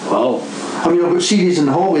and that. Wow. I mean, I've got CDs in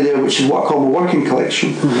the hallway there, which is what I call my working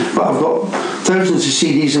collection. But I've got thousands of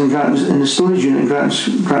CDs in the storage unit in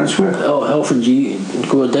Granton Square. Oh, how often do you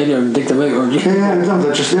go down there and dig them out, or do you? Yeah,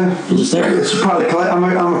 they're just there. You're just there. It's part of the collection.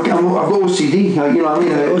 I've got OCD. You know what I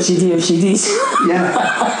mean? OCD of CDs. Yeah.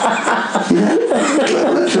 Yeah.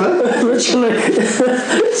 Literally.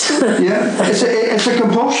 Yeah. It's a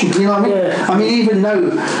compulsion. You know what I mean? Yeah. I mean, even now,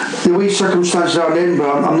 the way circumstances are in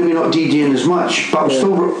Edinburgh, I'm maybe not DJing as much, but I'm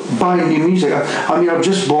still buying new music. I mean, I've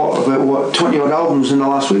just bought about 20 odd albums in the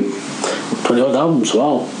last week. 20 odd albums,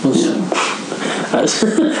 wow. That's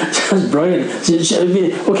brilliant.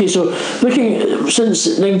 Okay, so looking since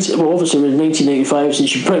obviously it was 1995,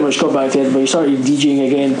 since you pretty much got back to Edinburgh, you started DJing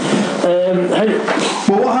again.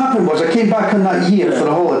 Well, what happened was I came back on that year for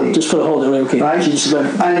the holiday. Just for the holiday, right? Okay. Right?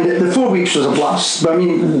 And the 4 weeks was a blast. But I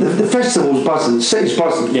mean, the festival's buzzing, the city's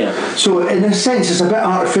buzzing. Yeah. So in a sense, it's a bit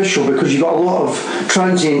artificial because you've got a lot of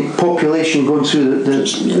transient population going through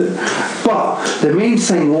but the main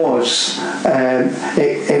thing was,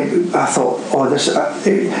 I thought,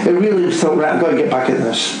 it really felt right. I've got to get back at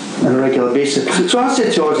this on a regular basis. So I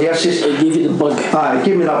said to Ozzy, it gave you the bug. It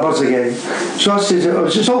gave me that buzz again. So I said,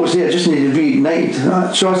 it's always there, I just needed to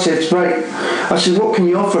reignited. So I said, right. I said, what can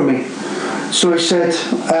you offer me? So he said,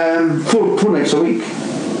 4 nights a week.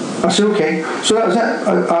 I said, okay. So that was it.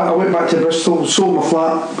 I went back to Bristol, sold my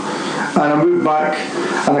flat, and I moved back,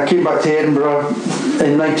 and I came back to Edinburgh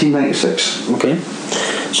in 1996. Okay.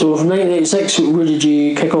 So from 1986, where did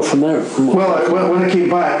you kick off from there? Well, when I came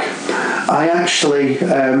back, I actually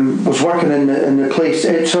was working in the place.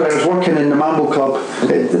 I was working in the Mambo Club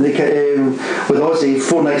with Ozzy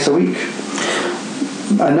 4 nights a week,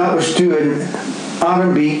 and that was doing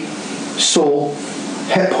R&B, soul,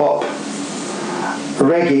 hip hop,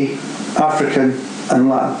 reggae, African, and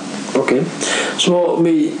Latin. Okay, so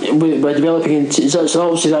by developing into, so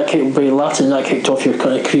obviously that kicked by Latin, that kicked off your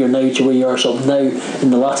kind of career now to where you are sort of now in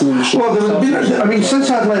the Latin industry. Well, since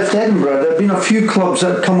I'd left Edinburgh, there have been a few clubs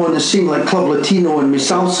that have come on the scene, like Club Latino and Mi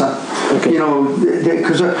Salsa. Okay. You know,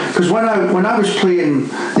 because when I was playing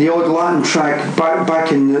the odd Latin track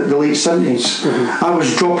back in the late 70s, I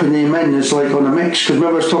was dropping them in as like on a mix, because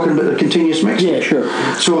remember I was talking about the continuous mix? Yeah, sure.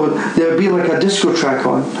 So there would be like a disco track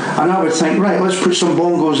on, and I would think, right, let's put some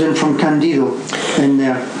bongos in from Candido in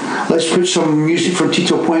there. Let's put some music from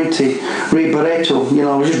Tito Puente, Ray Barretto. You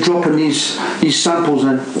know, I was just dropping these samples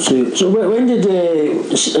in. So when did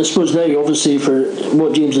I suppose now obviously for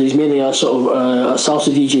what James is mainly a sort of a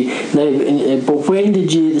salsa DJ now, but when did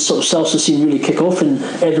the sort of salsa scene really kick off in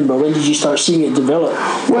Edinburgh? When did you start seeing it develop?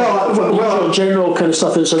 Well, general kind of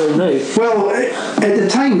stuff that's around now. Well, at the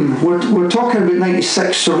time we're talking about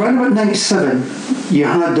 96. So around about 97, you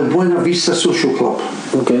had the Buena Vista Social Club.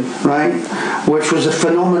 Okay. Right, which was a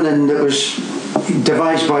phenomenon that was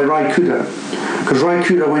devised by Ry Cooder, because Ry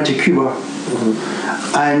Cooder went to Cuba,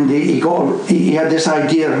 and he had this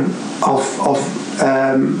idea of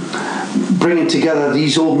bringing together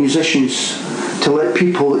these old musicians to let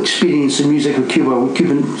people experience the music of Cuba with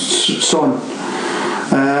Cuban son.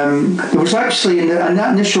 There was actually in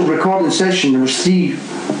that initial recording session, there was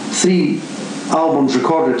three albums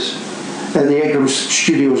recorded at the Egrams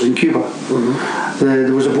Studios in Cuba.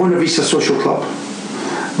 There was a Buena Vista Social Club.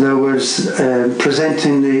 There was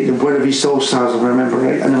presenting the Buena Vista All Stars, if I remember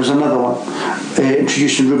right, and there was another one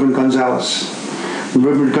introducing Ruben Gonzalez. And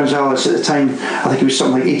Ruben Gonzalez at the time, I think he was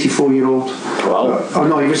something like 84-year-old. Wow. Oh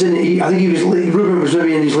no, Ruben was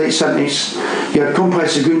maybe in his late 70s. You had Compay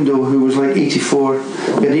Segundo, who was like 84. You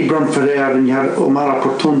had Ibram Ferrer, and you had Omar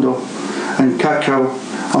Portondo and Cacao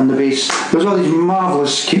on the bass. There was all these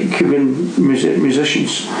marvellous Cuban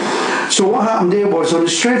musicians. So what happened there was, on the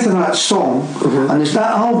strength of that song, and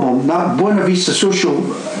that album, that Buena Vista Social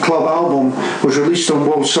Club album, was released on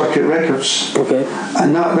World Circuit Records. Okay.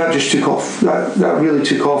 And that just took off. That really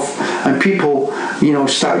took off, and people,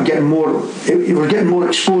 started getting more. It was getting more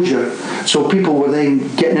exposure. So people were then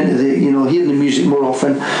getting into hearing the music more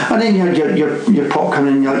often. And then you had your pop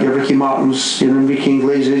coming in, like your Ricky Martins, your Enrique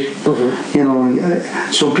Iglesias.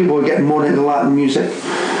 So people were getting more into Latin music.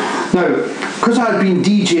 Now, because I had been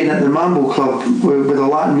DJing at the Mambo Club with the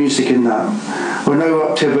Latin music in that, we're now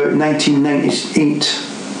up to about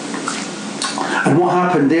 1998. And what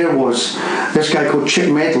happened there was, this guy called Chick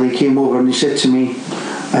Medley came over and he said to me,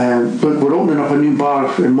 look, we're opening up a new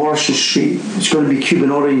bar in Morrison Street. It's going to be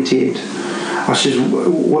Cuban orientated. I said,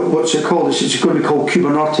 what's it called? He said, it's going to be called Cuba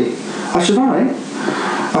Norte. I said, all right.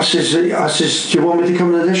 I says, do you want me to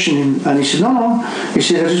come in audition? And he said, no. He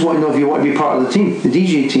said, I just want to know if you want to be part of the team, the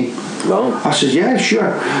DJ team. No. I said, yeah,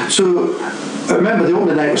 sure. So I remember the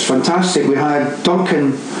opening night was fantastic. We had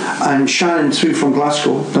Duncan and Shannon through from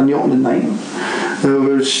Glasgow done the opening night. There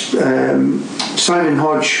was Simon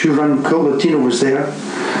Hodge, who ran Cool Latino, was there.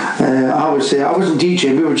 I was there. I wasn't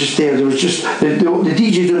DJing, we were just there. There was just the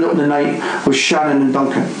DJ doing the opening night was Shannon and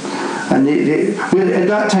Duncan. And at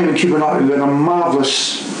that time in Cuba Norte, we had a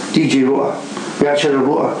marvellous DJ rota. We actually had a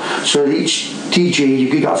rota. So each DJ, you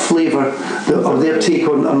could get a flavour of their take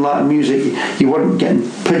on Latin music. You weren't getting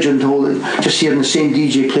pigeonholed, just hearing the same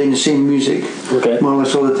DJ playing the same music, more or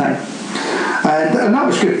less all the time. And that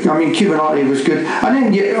was good. I mean, Cuba Norte was good.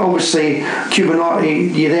 And then, obviously, Cuba Norte,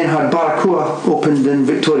 you then had Barracoa opened in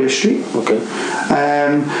Victoria Street. Okay.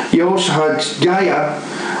 You also had Gaia,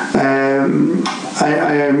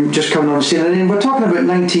 I'm just coming on the scene. And then we're talking about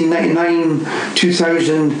 1999,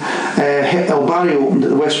 2000, El Barrio opened at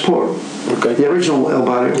the West Port. Okay. The original El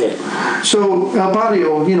Barrio. Yeah. So El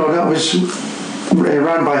Barrio, that was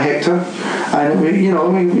ran by Hector, and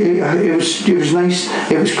it was nice.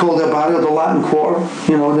 It was called El Barrio, the Latin Quarter,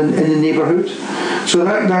 in the neighbourhood. So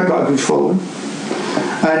that got a good following.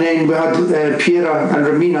 And then we had Piera and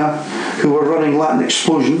Romina, who were running Latin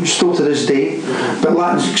Explosion, still to this day. But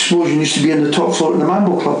Latin Explosion used to be in the top floor in the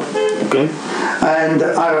Mambo Club. Okay. And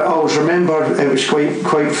I always remember it was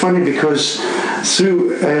quite funny because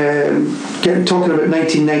through talking about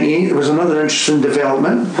 1998, there was another interesting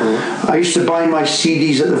development. I used to buy my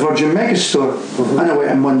CDs at the Virgin Megastore, and I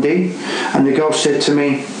went in one day, and the girl said to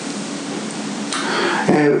me,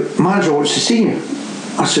 "Manager wants to see you."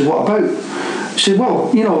 I said, "What about?" She said, "Well,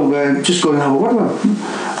 just go and have a word with him."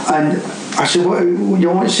 And I said, "What, you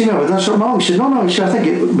want to see me with that sort of knowledge?" He said, No. He said, "I think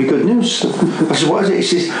it would be good news." I said, "What is it?" He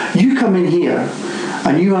says, "You come in here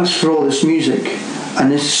and you ask for all this music, and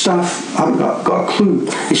this staff haven't got a clue."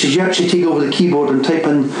 He says, "You actually take over the keyboard and type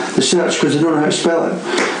in the search because they don't know how to spell it."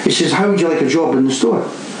 He says, "How would you like a job in the store?"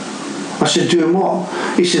 I said, "Doing what?"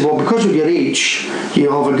 He said, "Well, because of your age,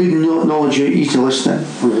 you'll have a good knowledge of easy listening."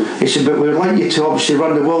 He said, "But we'd like you to obviously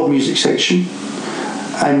run the world music section,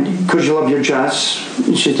 and because you love your jazz,"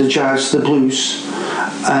 he said, "the jazz, the blues,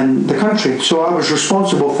 and the country." So I was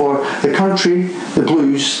responsible for the country, the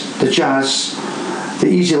blues, the jazz, the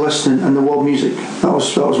easy listening, and the world music. That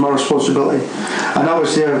was my responsibility. And I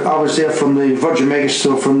was there from the Virgin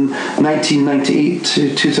Megastore from 1998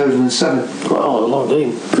 to 2007. Wow, a long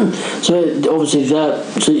time. So obviously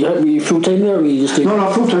were you full time there, or were you just doing?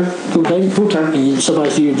 No, full time. Full time. And you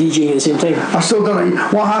sometimes do your DJing at the same time. I still done it.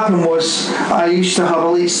 What happened was I used to have a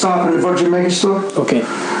late start in the Virgin Megastore. Okay.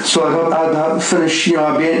 So I'd finish,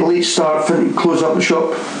 I'd be at a late start, close up the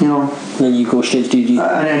shop, Then you go straight to DJ.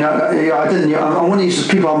 And then I didn't. I'm one of means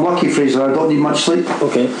people I'm lucky, Fraser. I don't need much sleep.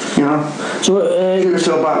 Okay. You know. So Give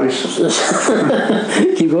yourself batteries.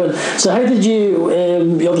 keep going. So how did you?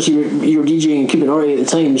 Obviously, you were DJing Cuba Norte at the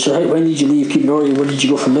time. So when did you leave Cuba Norte? Where did you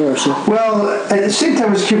go from there? So. Well, at the same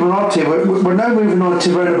time as Cuba Norte, we're now moving on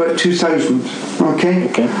to around about 2000. Okay.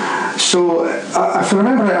 Okay. So if I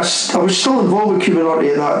remember right, I was still involved with Cuba Norte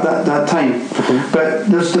at that time. Mm-hmm. But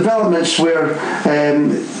there's developments where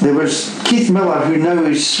there was Keith Miller, who now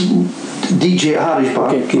is DJ at Harry's Bar.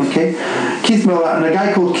 Okay. Keith Miller and a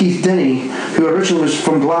guy called Keith Denny, who originally was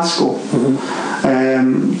from Glasgow.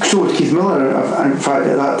 Mm-hmm. So was Keith Miller, in fact,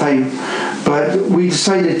 at that time. But we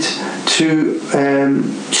decided to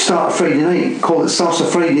start a Friday night, called it Salsa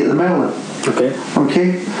Friday at the Merlin.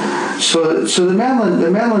 Okay. So the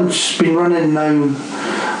Merlin's been running now.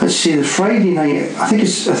 Let's see, the Friday night. I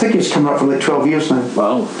think it's coming up for like 12 years now.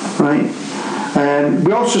 Wow. Right.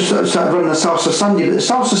 We also started running the Salsa Sunday, but the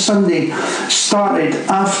Salsa Sunday started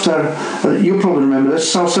after, you'll probably remember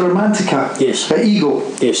this, Salsa Romantica. Yes. At Eagle.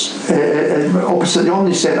 Yes. Opposite the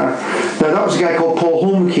Omni Centre. Now that was a guy called Paul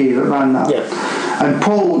Homke that ran that. Yeah. And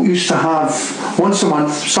Paul used to have once a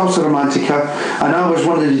month Salsa Romantica, and I was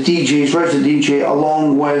one of the DJs, resident DJ,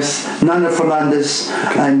 along with Nana Fernandez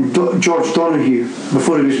and George Donoghue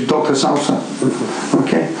before he was Dr. Salsa.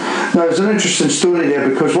 Okay. Now there's an interesting story there,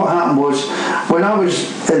 because what happened was when I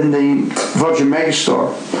was in the Virgin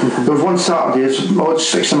Megastore, there was one Saturday, it's about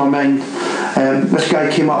 6 of my mind. This guy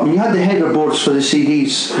came up, and you had the header boards for the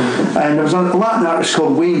CDs, and there was a Latin artist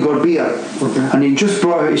called Wayne Gorbea, and he just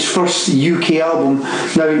brought out his first UK album.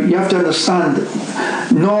 Now you have to understand,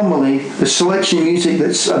 normally the selection of music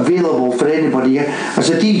that's available for anybody as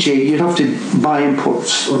a DJ, you'd have to buy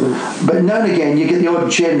imports, but now and again you get the odd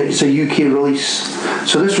gem that's a UK release.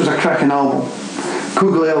 So this was a cracking album,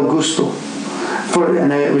 Cugle El Gusto,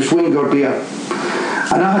 and it was Wayne Gorbea.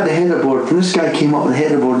 And I had the header board, and this guy came up with the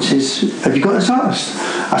header board and says, "Have you got this artist?"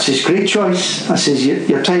 I says, "Great choice." I says,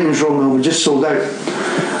 "Your timing's wrong, though, we just sold out."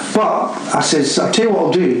 But I says, "I'll tell you what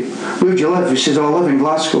I'll do. Where do you live?" He says, "Oh, I live in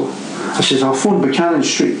Glasgow." I says, "I'll phone Buchanan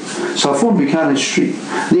Street." So I phoned Buchanan Street.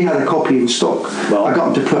 They had a copy in stock. Wow. I got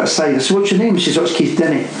him to put it aside. I said, "What's your name?" He says, "Oh, it's Keith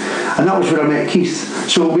Denny." And that was where I met Keith.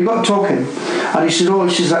 So we got talking, and he said, "Oh,"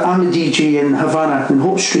 he says, "I'm a DJ in Havana, in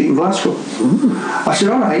Hope Street in Glasgow." I said,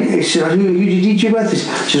 "All right." He said, who do you DJ with?" He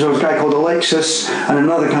says, "Oh, a guy called Alexis and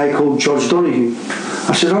another guy called George Donoghue."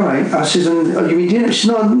 I said, "All right." I said, "And are you been doing it?" She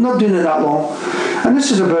said, "No, I'm not doing it that long." And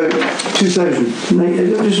this is about 2000.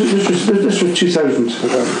 This was 2000.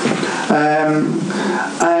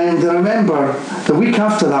 And I remember the week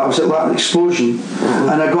after that I was at Latin Explosion,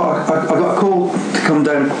 and I got a call to come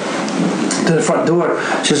down to the front door.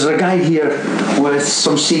 She says, "There's a guy here with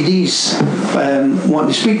some CDs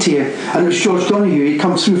wanting to speak to you." And it was George Donoghue. He'd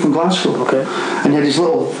come through from Glasgow, and he had his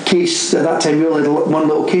little case. At that time we only had one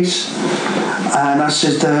little case. And I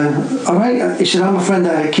said, "All right." He said, "I'm a friend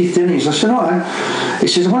of Keith Denny's." I said, "All right." He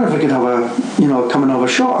says, "I wonder if we could have come and have a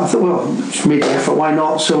shot." I thought, well, just made the effort, why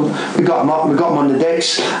not? So we got him up, we got him on the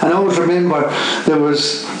decks, and I always remember there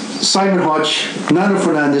was Simon Hodge, Nano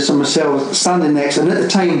Fernandez and myself standing next, and at the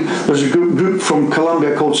time there was a group from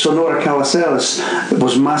Colombia called Sonora Caracelis. It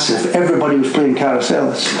was massive. Everybody was playing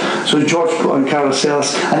Caracelis. So George put on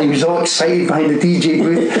Caracelis, and he was all excited behind the DJ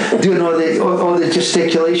booth, doing all the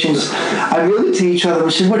gesticulations. And we looked at each other and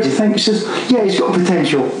we said, "What do you think?" He says, "Yeah, he's got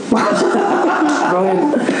potential."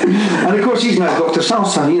 And of course he's now Dr.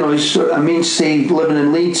 Salsa. He's a mainstay living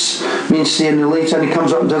in Leeds, mainstay in the Leeds, and he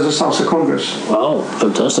comes up and does a Salsa Congress. Wow,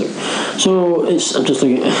 fantastic. So I'm just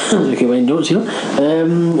looking at my notes here.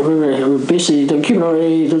 We're basically done Cuba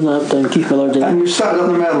Norte, done that, done Keith Miller, and you started on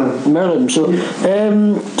the Merlin. So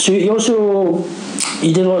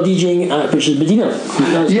you did a lot of DJing at Medina.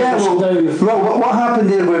 Well, what happened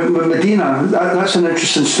there with Medina? That's an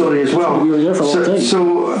interesting story as well. You were there for a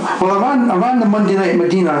long time. I ran the Monday night at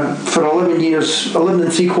Medina for 11 years, 11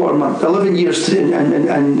 and 3/4 months, 11 years and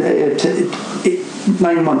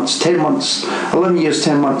 9 months, 10 months, 11 years,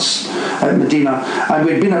 10 months at Medina, and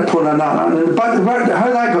we'd been at Pona Nana. And how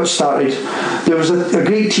that got started, there was a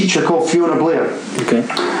great teacher called Fiona Blair,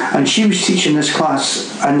 and she was teaching this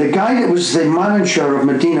class, and the guy that was the manager of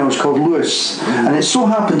Medina was called Lewis, and it so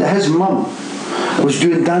happened that his mum was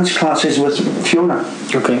doing dance classes with Fiona.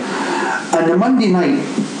 And the Monday night,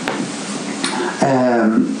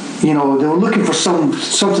 they were looking for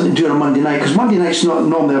something to do on a Monday night, because Monday night's not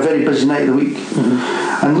normally a very busy night of the week.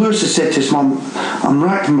 And Lewis had said to his mum, "I'm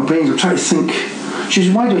racking my brains, I'm trying to think." She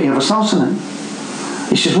said, "Why don't you have a salsa night?"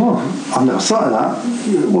 He says, "Well, I've never thought of that.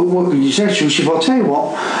 What could you say?" She said, "Well, I'll tell you what,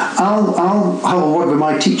 I'll have a word with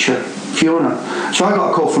my teacher, Fiona. So I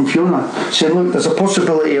got a call from Fiona saying, look, there's a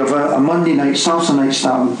possibility of a Monday night salsa night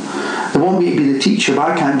starting. They want me to be the teacher,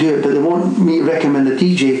 but I can't do it, but they want me to recommend a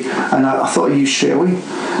DJ, and I thought of you straight away.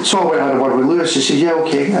 So I went and had a word with Lewis. He said, yeah,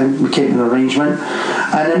 okay, and we came to an arrangement.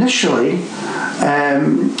 And initially,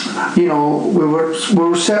 we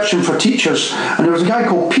were searching for teachers, and there was a guy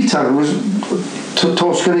called Peter, who was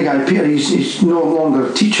tall skinny guy. Peter, he's no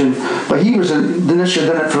longer teaching, but he was initially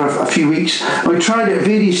done it for a few weeks. And we tried it at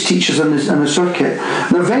various teachers in the circuit,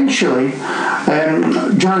 and eventually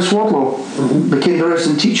Janice Wardlaw became the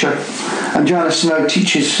resident teacher, and Janice now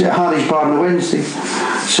teaches at Harry's Bar on a Wednesday.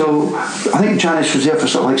 So I think Janice was there for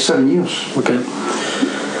sort of like 7 years. Okay.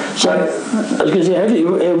 So I was going to say,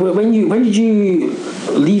 when did you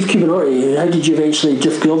leave Cubanorte? How did you eventually?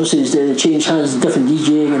 Just obviously it changed hands, different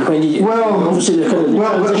DJing, and when did you? Well, obviously the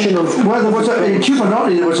transition of. Well, there was in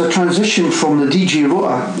Cubanorte there was a transition from the DJ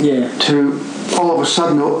rota to all of a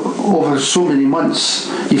sudden over so many months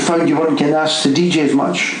you found you weren't getting asked to DJ as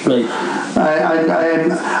much. Right.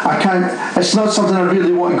 And I can't. It's not something I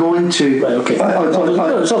really want to go into. Right. Okay.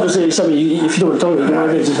 It's obviously something if you don't want to talk about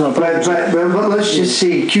it, it's not. But let's just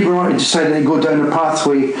say Cubanorte decided to go down a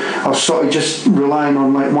pathway of sort of just relying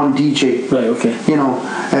on like one DJ. Right. Okay. You know,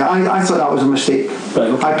 I thought that was a mistake. Right.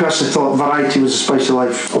 Okay. I personally thought variety was the spice of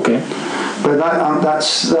life. Okay. But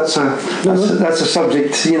that's a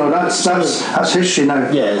subject. You know, that's history now.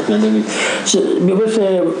 Yeah. So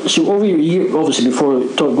over the year, obviously before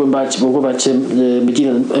we'll go back to the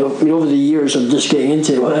Medina. Over the years of just getting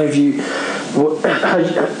into it,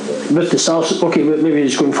 with the salsa? Okay, maybe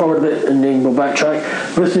just going forward a bit and then we'll backtrack.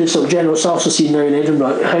 With the sort of general salsa scene now in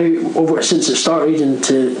Edinburgh, since it started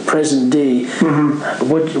into present day,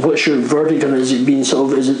 what's your verdict on it? Is it being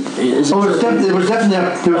sort of? Is it? I was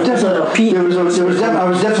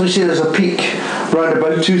definitely saying there's a peak around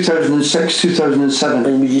about 2006, 2007.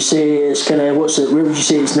 And would you say it's kind of where would you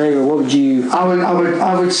say it's now, or what would you?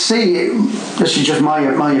 I would say, this is just my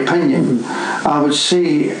opinion. I would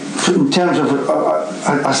say in terms of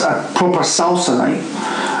a proper salsa night,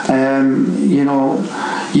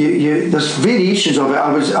 there's variations of it.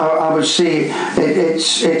 I would say it's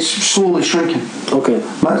slowly shrinking. Okay.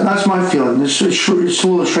 That's my feeling. It's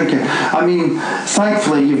slowly shrinking. I mean,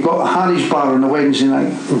 thankfully you've got Harry's Bar on a Wednesday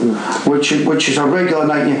night, which is a regular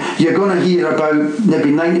night. You're going to hear about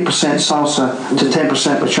maybe 90% salsa to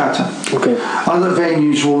 10% bachata. Okay. Other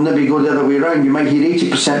venues will maybe go the other way around. You might hear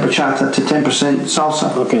 80% bachata to 10%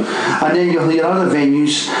 salsa. Okay. And then you'll hear other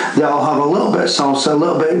venues that'll have a little bit of salsa, a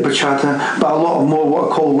little bit of bachata, but a lot more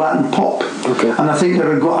what I call Latin pop. Okay. And I think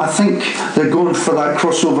they're going for that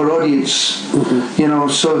crossover audience. You know,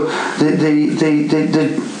 so the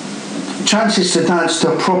chances to dance to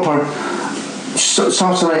a proper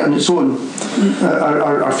salsa night on its own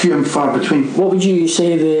are few and far between. What would you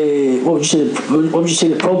say the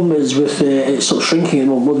problem is with it sort of shrinking? And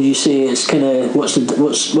what would you say it's kind of what's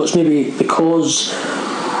maybe the cause?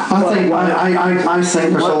 I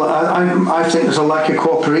think there's a lack of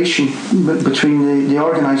cooperation between the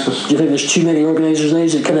organisers. Do you think there's too many organisers now?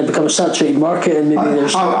 Is it kind of become a saturated market, and maybe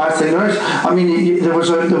there's? I think there is. I mean, there was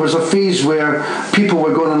a phase where people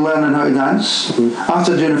were going and learning how to dance.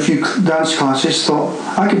 After doing a few dance classes, thought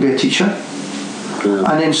I could be a teacher.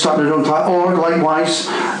 And then started their own class, or likewise,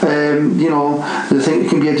 they think it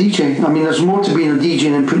can be a DJ. I mean, there's more to being a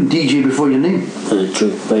DJ than putting DJ before your name. Very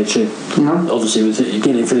true, very true. You know? Obviously, with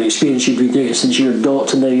getting for the experience you've been doing it since you're a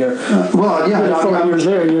dot, and now you're 4 years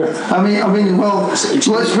there. I mean, well, let's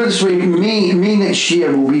put it this way: May next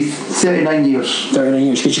year will be 39 years. 39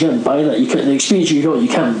 years, because you can't buy that. The experience you got, you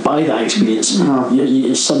can't buy that experience. No.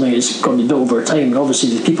 It's something that's got to be built over time. And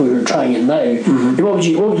obviously, the people who are trying it now,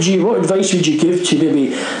 what advice would you give to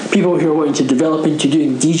maybe people who are wanting to develop into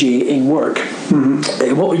doing DJing work?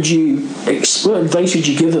 What advice would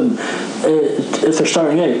you give them if they're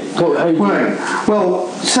starting out? Well,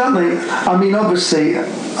 certainly. I mean, obviously, a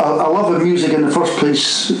love of music in the first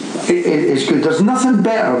place is good. There's nothing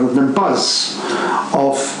better than the buzz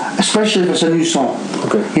of, especially if it's a new song.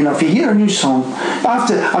 Okay. You know, if you hear a new song, I've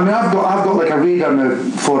got like a radar now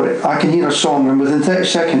for it. I can hear a song, and within 30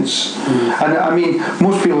 seconds, and I mean,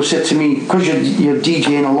 most people said to me, because you're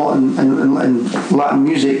DJing a lot in Latin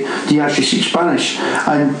music, do you actually speak Spanish?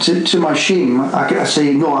 And to my shame, I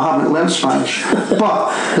say no, I haven't learned Spanish.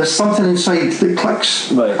 But there's something inside that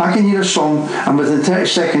clicks. Right. I can hear a song, and within 30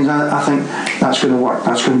 seconds, I think that's going to work.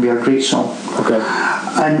 That's going to be a great song. Okay.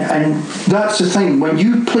 And that's the thing, when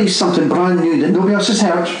you play something brand new that nobody else has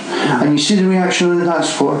heard, and you see the reaction on the dance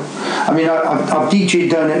floor. I mean, I've DJed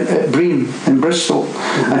down at Bream in Bristol,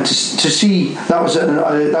 and to see that was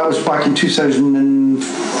back in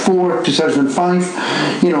 2004 2004,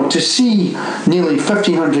 2005, to see nearly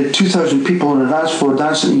 1,500, 2,000 people on a dance floor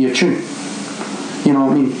dancing to your tune. You know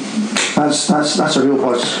what I mean? That's a real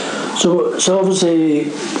buzz. So obviously,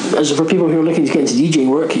 as for people who are looking to get into DJing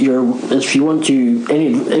work, if people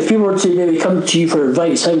were to maybe come to you for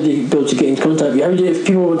advice, how would they be able to get in contact with you? If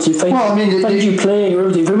people want to find you playing, or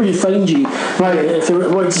if they were to find you, right? If they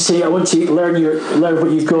wanted to say, I want to learn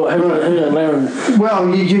what you've got, how do I learn? Well,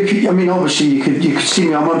 obviously you could see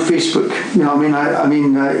me. I'm on Facebook.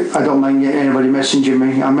 I don't mind anybody messaging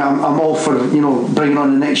me. I'm all for bringing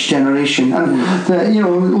on the next generation. And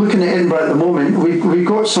looking at Edinburgh at the moment, we've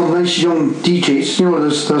got some nice young DJs.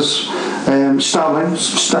 There's Starling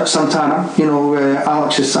Santana,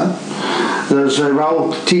 Alex's son. There's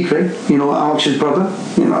Raul Tigre, Alex's brother.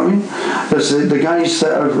 You know what I mean? There's the guys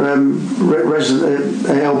that are resident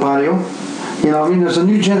at El Barrio. There's a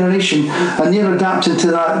new generation, and they're adapting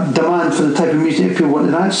to that demand for the type of music people want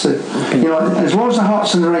to dance to. Okay. As long as the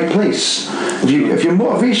heart's in the right place, if your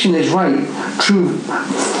motivation is right, true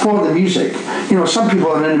for the music, some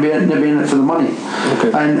people are in it for the money.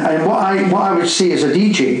 Okay. And what I would say as a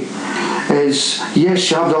DJ is, yes,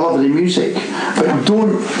 you have the love of the music, but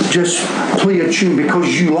don't just play a tune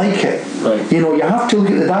because you like it. Right. You have to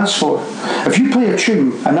look at the dance floor. If you play a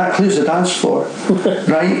tune and that clears the dance floor,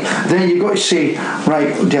 right, then you've got to say,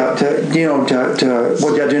 right, what do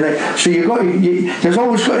I do next? So there's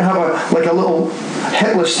always got to have a little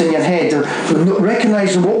hit list in your head,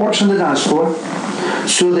 recognising what works on the dance floor,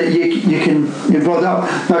 so that you can build up.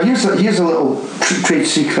 Now here's a little trade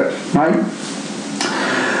secret, right?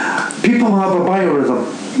 People have a biorhythm,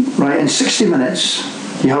 right? In 60 minutes,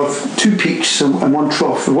 you have 2 peaks and 1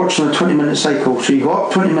 trough. It works on a 20-minute cycle. So you go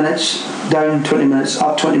up 20 minutes, down 20 minutes,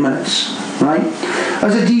 up 20 minutes, right?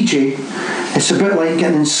 As a DJ, it's a bit like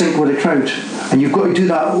getting in sync with the crowd. And you've got to do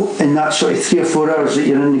that in that sort of 3 or 4 hours that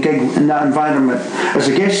you're in the gig, in that environment. As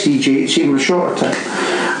a guest DJ, it's even a shorter time.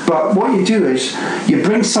 But what you do is, you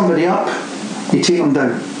bring somebody up, you take them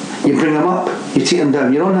down. You bring them up, you take them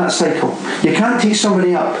down. You're on that cycle. You can't take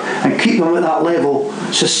somebody up and keep them at that level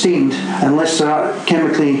sustained unless they're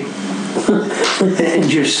chemically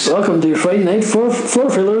induced. Welcome to your Friday night floor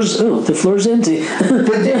fillers. Oh, the floor's empty. But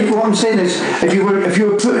what I'm saying is, if you were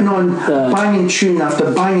putting on banging tune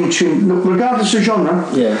after banging tune, regardless of genre,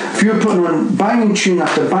 if you were putting on banging tune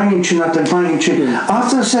after banging tune after banging tune,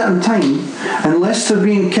 after a certain time, unless they're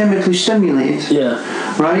being chemically stimulated,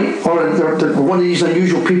 right, or they're one of these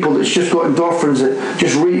unusual people that's just got endorphins that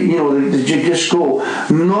just they just go.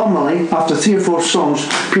 Normally, after 3 or 4 songs,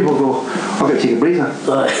 people go, I've got to take a breather.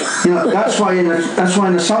 That's why in the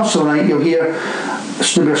salsa night you'll hear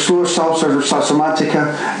maybe a slower salsa or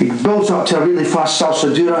salsa-matica. It builds up to a really fast salsa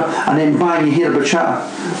dura, and then bang, you hear a bachata.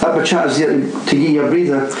 That bachata is there to give you a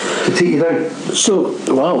breather, to take you down. So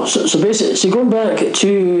basically, going back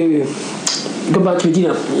to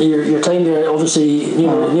Medina, your time there, obviously,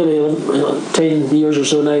 nearly 10 years or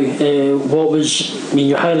so now. What was,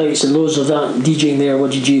 your highlights and lows of that DJing there? How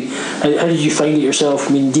did you find it yourself?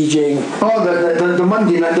 DJing. Oh, the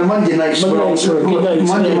Monday nights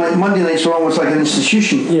were almost like an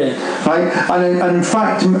institution. Right, and in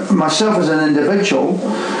fact, myself as an individual,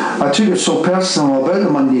 I took it so personal about the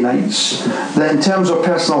Monday nights that in terms of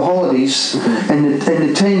personal holidays, in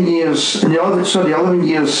the 10 years, 11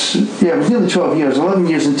 years, it was nearly 12 years, 11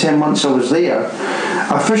 years and 10 months I was there,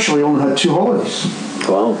 I officially only had 2 holidays.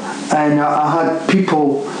 Wow. And I had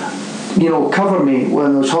people, cover me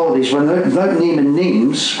when those holidays, without naming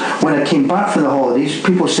names. When I came back from the holidays,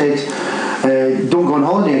 people said, don't go on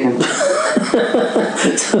holiday again.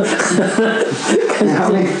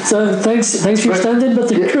 So thanks for standing, but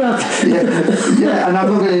the crap. And I'm not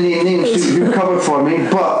going to name names who covered for me,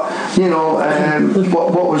 but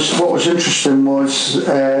what was interesting was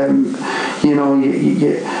I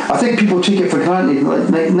think people take it for granted.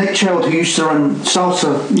 Like Nick Child, who used to run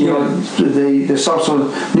Salsa, the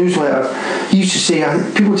Salsa newsletter, he used to say,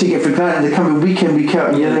 people take it for granted. They come in week in, week out,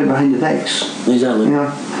 and you're there behind the decks. Exactly.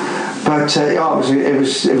 But it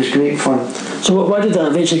was great fun. So why did that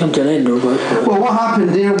eventually come to an end? Well, what happened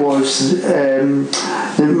there was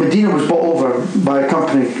Medina was bought over by a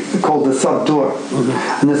company called The Third Door.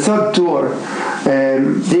 And The Third Door,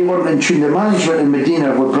 they weren't in tune. The management in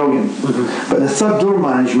Medina were brilliant. But The Third Door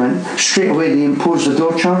management, straight away they imposed the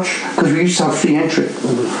door charge, because we used to have free entry.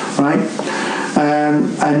 Right?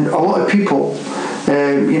 And a lot of people,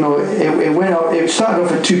 it went up, it started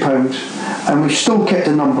off at £2, and we still kept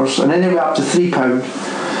the numbers, and then it went up to £3,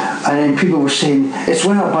 and then people were saying it's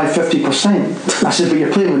went up by 50%. I said, but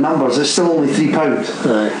you're playing with numbers, it's still only £3.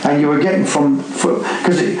 Right. And you were getting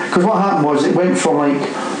because what happened was it went from like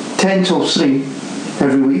 10 till 3,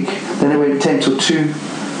 every week. Then it went 10 till 2,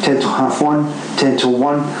 10 till half 1, 10 till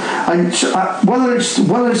 1. And whether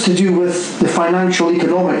it's to do with the financial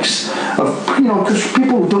economics of, because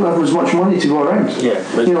people don't have as much money to go around. Yeah.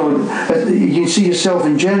 You can see yourself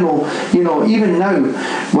in general, even now,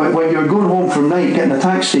 when you're going home from night, getting a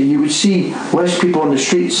taxi, you would see less people on the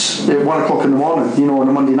streets at 1 o'clock in the morning, on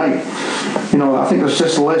a Monday night. I think there's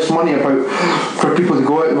just less money about for people to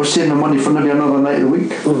go out. We're saving the money for maybe another night of the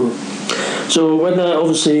week. Mm-hmm. So when that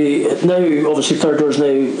obviously Third Door's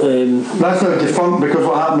now... That's now defunct, because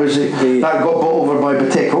what happened was that got bought over by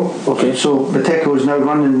Bateco. Okay. So Bateco is now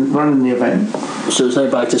running the event. So it's now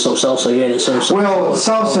back to sort of salsa again.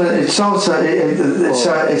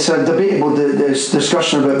 It's a debatable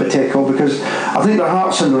discussion about Bateco, because I think their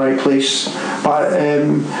heart's in the right place. But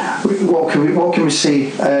what can we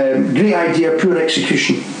say? Great idea, poor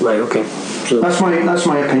execution. Right. Okay. So that's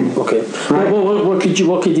my opinion. Okay. Right. What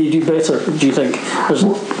could they do better, do you think?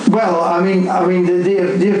 Well, I mean,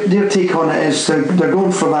 their take on it is they're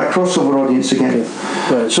going for that crossover audience again.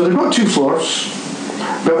 Okay. Right. So they've got 2 floors.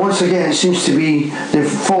 But once again, it seems to be they've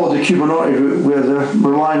followed the Cubanati route, where they're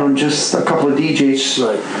relying on just a couple of DJs,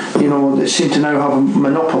 right. That seem to now have a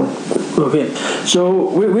monopoly. Okay, so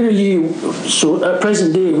where are you? So at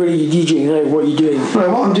present day, where are you DJing now? What are you doing?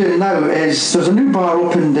 Well, what I'm doing now is there's a new bar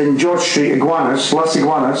opened in George Street, Las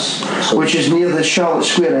Iguanas, which is near the Charlotte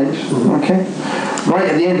Square end. Mm-hmm. Okay, right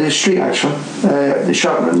at the end of the street, actually, next to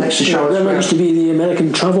Charlotte Square. That used to be the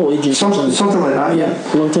American Travel Agency. Something like that. Yeah,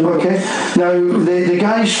 long time ago. Okay, now the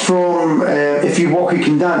guys from If You Walk You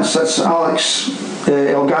Can Dance, that's Alex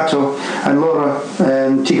Elgato and Laura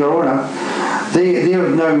Tigarona. They are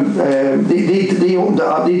now they opened it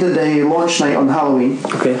up. They did a launch night on Halloween.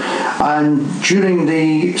 Okay. And during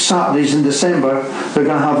the Saturdays in December, they're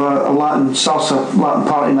going to have a Latin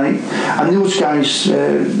party night. And those guys,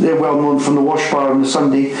 they're well known from the Wash Bar on the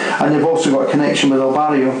Sunday, and they've also got a connection with El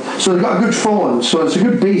Barrio. So they've got a good following. So it's a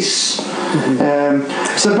good base. Mm-hmm.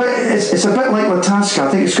 It's a bit like Latasca. I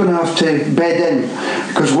think it's going to have to bed in,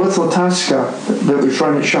 because with Latasca that was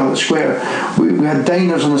run at Charlotte Square, we had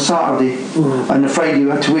diners on a Saturday. Mm-hmm. And the Friday we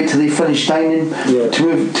had to wait till they finished dining to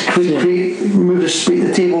move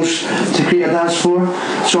the tables to create a dance floor.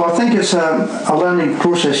 So I think it's a learning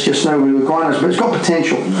process just now with Iguanas, but it's got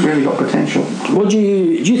potential, really got potential. What do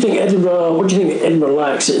you think Edinburgh? What do you think Edinburgh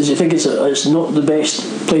lacks? Do you think it's not the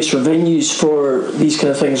best place for venues for these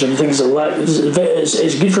kind of things, or do you think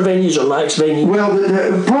it's good for venues or lacks venues?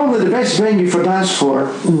 Well, probably the best venue for dance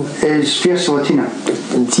floor is Fiesta Latina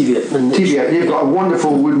in Teviot. They've got a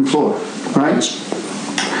wonderful wooden floor. Right.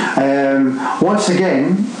 Once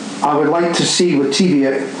again, I would like to see with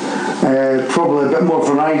Teviot probably a bit more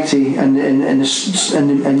variety in the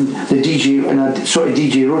DJ, in a sort of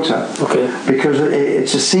DJ rota. Okay. Because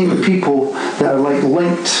it's the same people that are like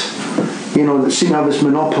linked. That seem to have this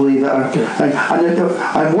monopoly that are,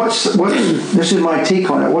 and what's this is my take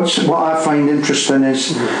on it. What I find interesting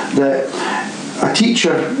is that a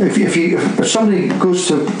teacher, if somebody goes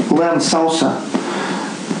to learn salsa.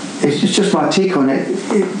 It's just my take on it.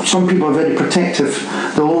 Some people are very protective.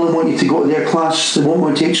 They'll only want you to go to their class. They won't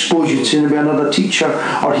want to expose you to maybe another teacher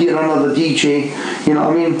or hear another DJ. You know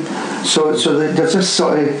what I mean? So there's this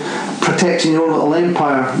sort of protecting your own little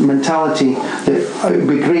empire mentality that it would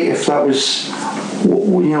be great if that was,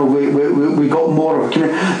 we got more of a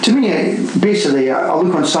community. To me, basically, I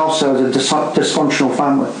look on salsa as a dysfunctional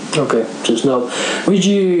family. Okay, so it's not.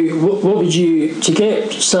 What would you to get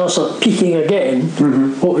salsa peaking again?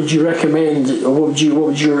 Mm-hmm. What would you recommend, or what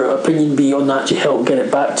would your opinion be on that to help get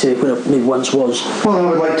it back to where it maybe once was? Well, I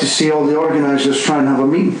would like to see all the organisers try and have a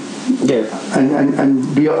meeting. Yeah. And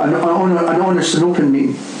be an honest and open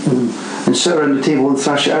meeting. Mm-hmm. And sit around the table and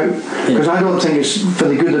thrash it out, because I don't think it's for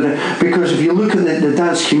the good of it. Because if you look at the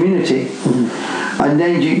dance community, and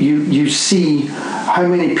then you see how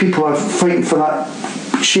many people are fighting for that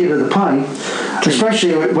share of the pie,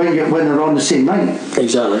 especially when they're on the same night.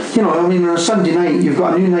 Exactly. On a Sunday night, you've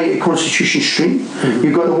got a new night at Constitution Street. Mm-hmm.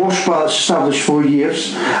 You've got the Wash Bar that's established 4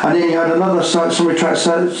 years, and then you had another somebody try to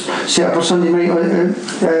set up a Sunday night.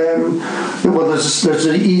 There's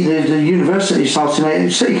the University Saturday night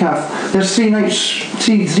at City Cafe. There's 3 nights,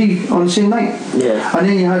 three on the same night. Yeah. And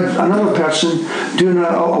then you had another person doing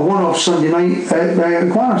a one-off Sunday night at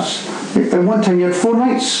Iguanas. At one time, you had 4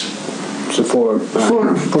 nights. So four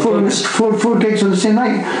gigs on the same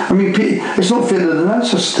night. I mean, it's not fair to the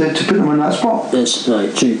dancers to put them on that spot. Yes,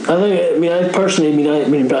 right, true.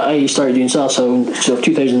 I started doing salsa in sort of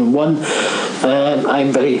 2001.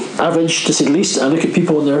 I'm very average, to say the least. I look at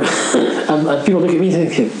people and they're and people look at me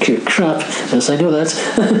and think, crap. Yes, I know that,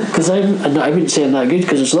 because I wouldn't say I'm that good,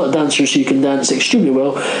 because there's a lot of dancers who can dance extremely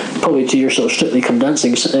well, probably to your sort of Strictly Come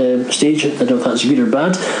Dancing stage. I don't know if that's good or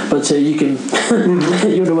bad, but you can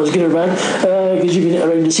you know what's good or bad, because you've been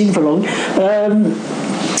around the scene for long.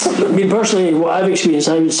 I mean, personally, what I've experienced,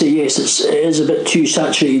 I would say yes, it is a bit too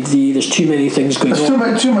saturated. There's too many things going on.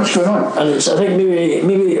 There's too much going on. And I think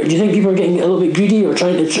maybe do you think people are getting a little bit greedy or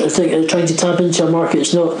trying to tap into a market?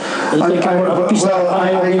 It's not.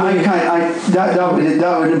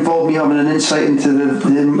 That would involve me having an insight into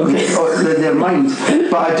their mind.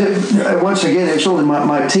 But I do. Once again, it's only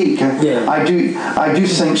my take. Yeah. I do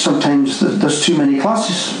think sometimes that there's too many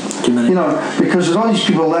classes. You know, because there's all these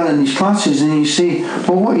people learning these classes, and you say,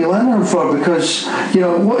 well, what are you learning them for? Because, you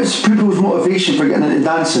know, what is people's motivation for getting into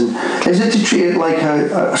dancing? Is it to treat it like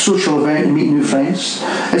a social event and meet new friends?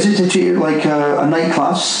 Is it to treat it like a night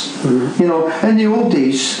class? Mm-hmm. You know, in the old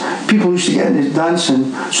days, people used to get into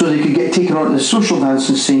dancing so they could get taken onto the social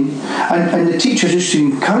dancing scene, and the teachers used to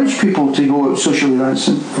encourage people to go out socially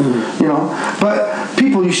dancing. Mm-hmm. You know, but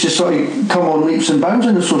people used to sort of come on leaps and bounds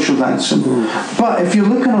in the social dancing. Mm-hmm. But if you're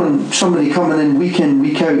looking on somebody coming in, week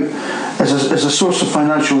out as a source of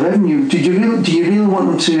financial revenue, do you really want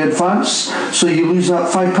them to advance so you lose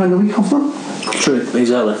that £5 a week off them? True,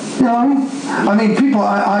 exactly. You know what I mean? People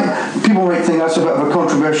might think that's a bit of a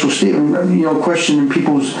controversial statement, you know, questioning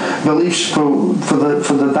people's beliefs for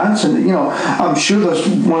the dancing. You know, I'm sure there's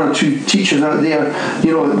one or two teachers out there,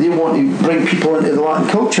 you know, they want to bring people into the Latin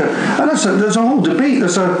culture, and there's a whole debate.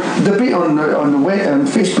 There's a debate on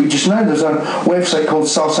Facebook just now. There's a website called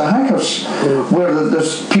Salsa Hackers, where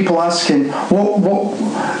there's people asking what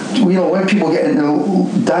you know, when people get into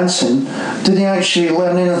dancing, do they actually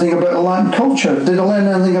learn anything about the Latin culture? Did they learn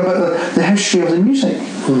anything about the history of the music?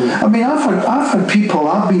 Mm. I mean, I've had people.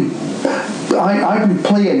 I've been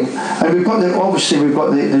playing, and we've got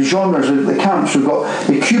the genres, the camps. We've got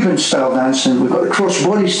the Cuban style dancing. We've got the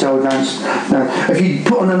crossbody style dance. Now, if you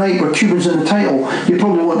put on a night where Cuban's in the title, you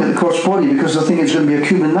probably won't get the crossbody because I think it's going to be a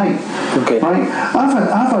Cuban night. Okay. Right? I've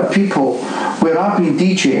had people where I've been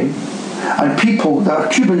DJing, and people that are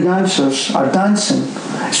Cuban dancers are dancing.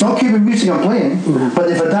 It's not Cuban music I'm playing, but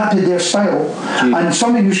they've adapted their style. And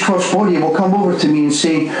somebody who's cross-body will come over to me and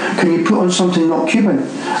say, can you put on something not Cuban?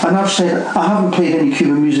 And I've said, I haven't played any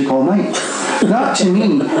Cuban music all night. That to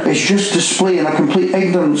me is just displaying a complete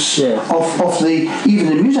ignorance of even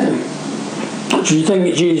the music. Do you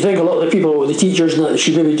think a lot of the people, the teachers, that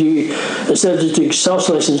should maybe do, instead of doing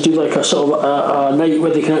salsa lessons, do like a sort of a night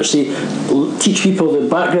where they can actually teach people the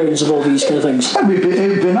backgrounds of all these kind of things? It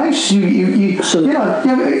would be nice. You know,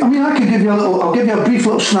 I mean, I'll give you a brief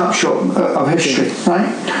little snapshot of history,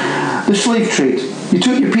 right? The slave trade. You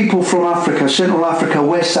took your people from Africa, Central Africa,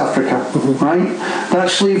 West Africa, right? That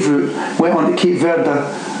slave route went on to Cape Verde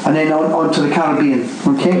and then on to the Caribbean,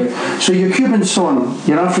 okay? So your Cuban son,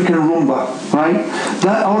 your African rumba, right?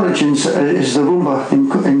 That origins is the rumba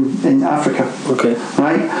in Africa, okay?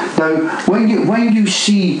 Right? Now, when you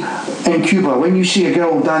see in Cuba, when you see a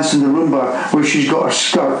girl dancing the rumba where she's got her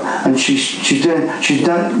skirt and she's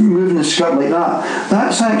moving the skirt like that,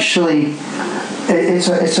 that's actually...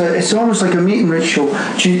 It's almost like a mating ritual.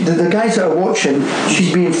 The guys that are watching,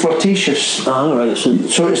 she's being flirtatious. Right.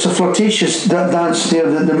 So it's a flirtatious dance there,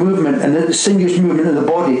 the movement, and the sinuous movement of the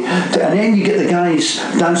body. And then you get the guys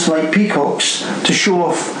dancing like peacocks to show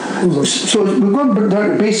off. So we're going down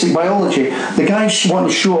to basic biology. The guys want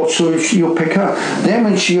to show off, so you'll pick her. Then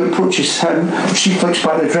when she approaches him, she flicks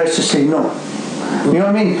back the dress to say no. You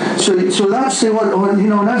know what I mean? So that's the one. You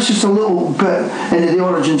know, that's just a little bit into the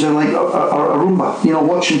origins of like a rumba. You know,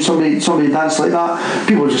 watching somebody dance like that,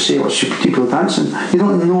 people just say, "What's stupid people dancing?" You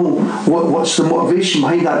don't know what's the motivation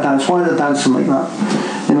behind that dance. Why they're dancing like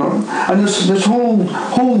that? You know, and there's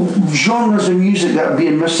whole genres of music that are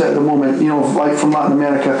being missed at the moment. You know, like from Latin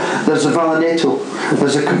America, there's the vallenato,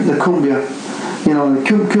 there's the cumbia. You know, the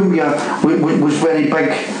cumbia was very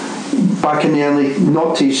big back in the early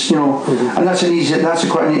noughties, you know, and it's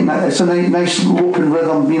a nice open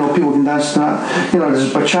rhythm, you know, people can dance to that. You know,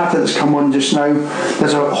 there's bachata that's come on just now.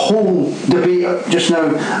 There's a whole debate just now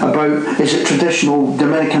about, is it traditional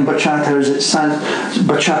Dominican bachata, is it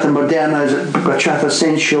bachata moderna, is it bachata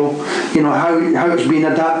sensual, you know, how it's been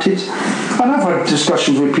adapted. And I've had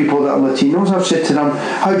discussions with people that are Latinos. I've said to them,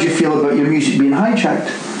 how do you feel about your music being hijacked?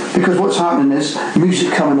 because what's happening is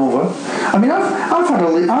music coming over. I mean,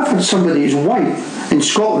 I've had somebody who's white in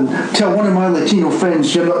Scotland tell one of my Latino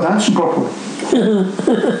friends, "You're not dancing properly."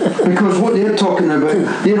 Because what they're talking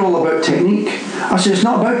about, they're all about technique. I said, it's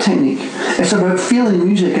not about technique. It's about feeling the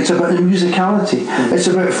music. It's about the musicality. It's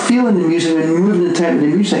about feeling the music and moving the time of the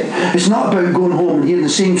music. It's not about going home and hearing the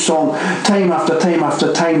same song time after time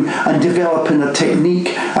after time and developing a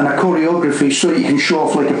technique and a choreography so that you can show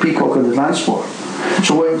off like a peacock on the dance floor.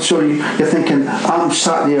 So you're thinking, I'm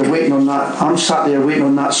sat there waiting on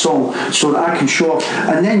that song so that I can show up.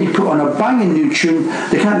 And then you put on a banging new tune.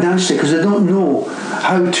 They can't dance to it because they don't know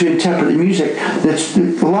how to interpret the music.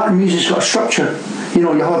 The Latin music's got a structure. You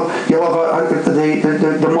know, you'll have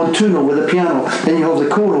the montuno with the piano, then you have the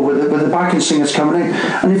choral with the backing singers coming in.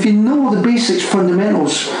 And if you know the basics,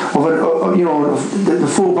 fundamentals of the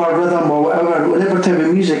 4-bar rhythm or whatever type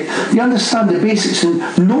of music, you understand the basics and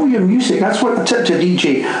know your music. That's what I tip to a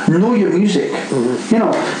DJ: know your music. Mm-hmm. You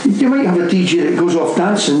know, you might have a DJ that goes off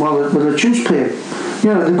dancing while the tune's playing. You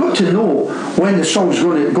know, they've got to know when the song's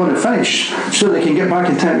going to finish so they can get back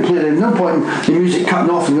in time to play it. There's no point in the music cutting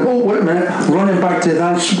off and going, oh, wait a minute, running back to the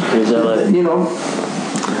dance. Exactly. You know.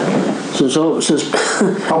 So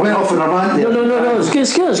I went off on a rant there. No.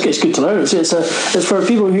 It's good to learn. It's for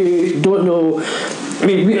people who don't know. I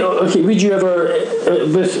mean, would you ever,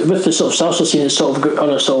 with the sort of salsa scene, it's sort of on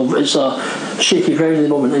a sort of, it's a shaky ground at the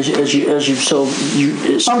moment as you've sort of,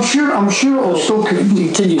 I'm sure it'll still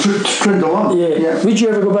continue to trend along. Yeah. Would you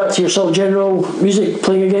ever go back to your sort of general music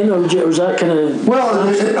playing again, or was that kind of? Well,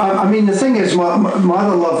 I mean, the thing is, my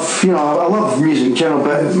other love, you know, I love music in general,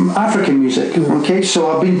 but African music. Mm-hmm. Okay, so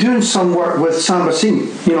I've been doing some work with Samba Scene,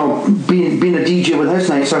 you know, being a DJ with his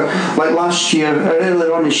nights. So, like last year,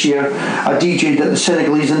 earlier on this year, I DJ'd at the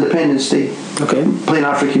Senegalese Independence Day, playing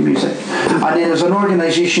African music. And then there's an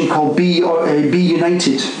organisation called Be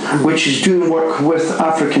United, which is doing work with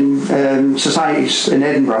African societies in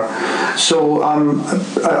Edinburgh. So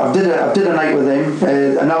I did a night with them,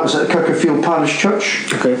 and that was at Kirkerfield Parish Church,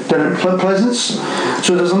 down at Pleasance.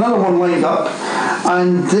 So there's another one lined up,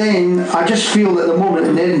 and then I just feel that at the moment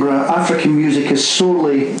in Edinburgh, African music is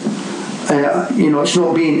solely. It's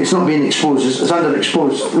not being exposed. It's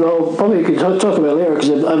underexposed. Well, probably we could talk about it later, because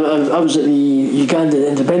I was at the Uganda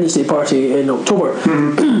Independence Day party in October.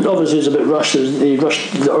 Mm-hmm. Obviously, it was a bit rushed. They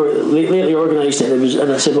lately organised it,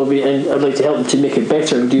 and I said, well, I'd like to help them to make it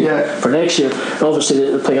better and do it for next year. And obviously,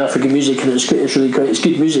 they're playing African music, and it's really great. It's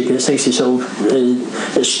good music, and it's nice to sort of.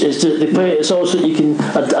 They play it. It's also you can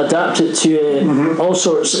adapt it to all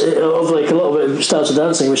sorts of like a lot of styles of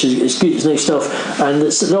dancing, which is good. It's nice stuff, and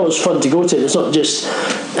it's always fun to go to. It's not just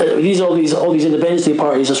all these Independence Day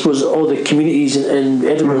parties. I suppose all the communities in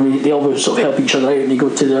Edinburgh, they always sort of help each other out, and they go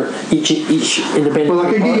to their each independent. Well,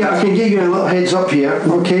 I can give you a little heads up here.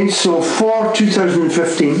 Okay, so for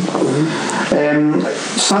 2015,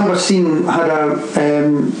 Samba Scene had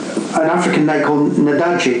an African night called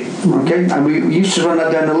Nadaji. Okay, and we used to run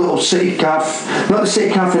that down the little city cafe, not the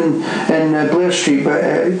city cafe in Blair Street, but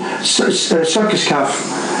Circus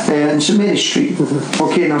Cafe. In St Mary Street,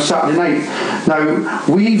 okay, on Saturday night. Now,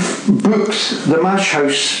 we've booked the Mash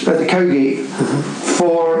House at the Cowgate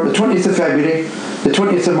for the 20th of February, the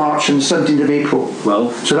 20th of March and the 17th of April.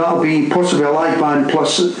 Wow. So that'll be possibly a live band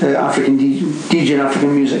plus African DJ and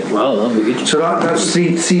African music. Wow, that'll be good. So that's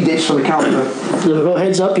three dates for the calendar. Well,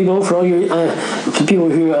 heads up, people, for all you for people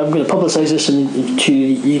who I'm going to publicise this to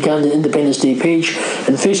Uganda Independence Day page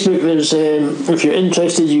and Facebook. There's if you're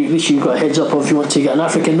interested, at least you've got a heads up if you want to get an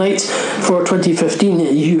African night for 2015.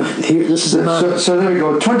 This is the man. So there we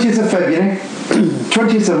go. 20th of February,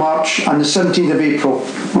 20th of March, and the 17th of April.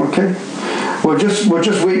 Okay. We're just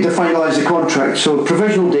waiting to finalise the contract. So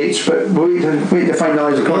provisional dates, but we're waiting to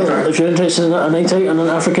finalise the contract. If you're interested in a night out in an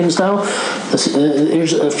African style,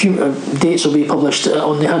 here's a few dates will be published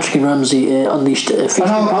on the Hattrick & Ramsey Unleashed Facebook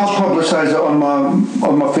and I'll publicise it on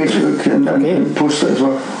my Facebook and post it as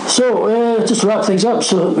well. So just to wrap things up,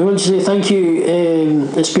 so we want to say thank you.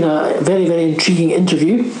 It's been a very, very intriguing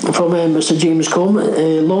interview from Mr. James Combe,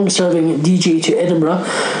 long-serving DJ to Edinburgh.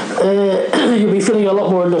 You'll be feeling a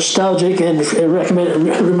lot more nostalgic and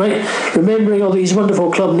remembering all these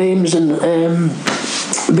wonderful club names and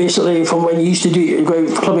basically from when you used to go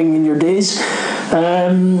out clubbing in your days.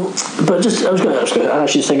 But just I was going to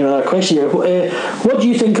ask you another question here. What do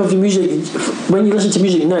you think of the music when you listen to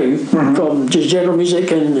music now, from just general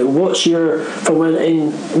music, and what's your from when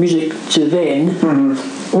in music to then?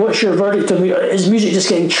 What's your verdict on music? Is music just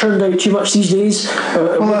getting churned out too much these days?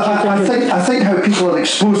 Well, I think how people are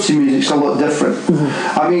exposed to music is a lot different.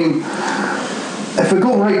 I mean, if we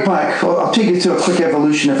go right back, I'll take you to a quick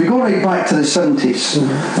evolution. If we go right back to the 70s,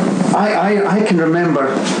 I can remember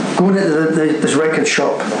going into this record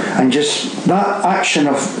shop and just that action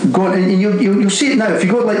of going, and you'll see it now. If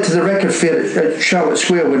you go like to the record fair at Charlotte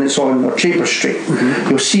Square when it's on, or Chambers Street,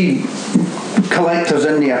 you'll see collectors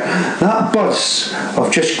in there. That buzz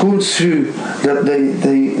of just going through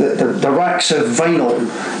the racks of vinyl,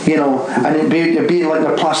 and it'd be like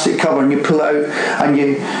a plastic cover, and you pull it out, and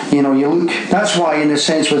you look. That's why, in a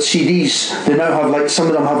sense, with CDs, they now have like some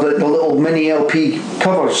of them have the little mini LP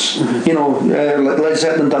covers. Like Led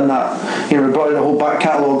Zeppelin done that. They brought out the whole back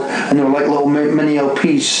catalogue, and they were like little mini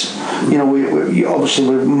LPs. We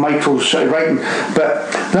obviously with micro writing,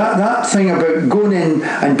 but that thing about going in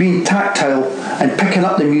and being tactile and picking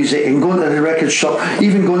up the music and going to the record shop,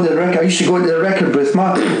 even going to the record. I used to go into the record booth.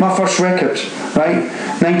 My first record, right,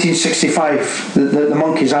 1965, the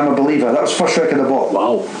Monkees, I'm a Believer. That was the first record I bought.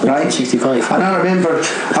 Wow, right, 1965. And I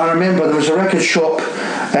remember there was a record shop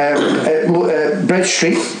at Bread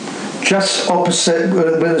Street, just opposite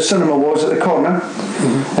where the cinema was at the corner.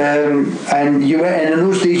 And you went in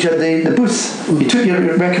those days you had the booth. You took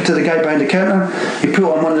your record to the guy behind the counter, you put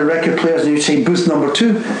on one of the record players and you say booth number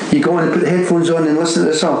 2, you go in and put the headphones on and listen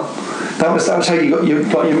to the song. That was how you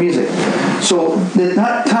got your music. So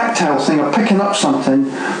that tactile thing of picking up something,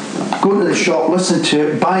 going to the shop, listening to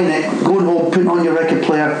it, buying it, going home, putting on your record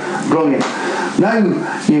player, brilliant. Now,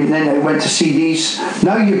 then it went to CDs.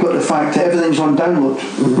 Now you've got the fact that everything's on download,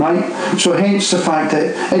 right? So hence the fact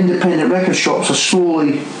that independent record shops are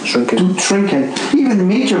slowly shrinking. Even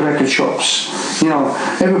major record shops,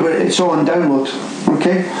 everybody, it's all on download,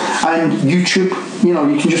 okay? And YouTube, you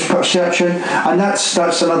can just put a search in, and that's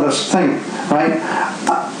another thing, right?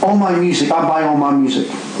 All my music, I buy all my music,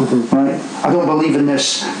 right? I don't believe in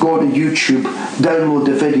this. Go to YouTube, download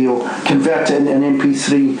the video, convert it into an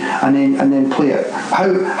MP3, and then play it.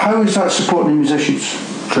 How is that supporting the musicians?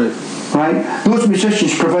 True. Right? Those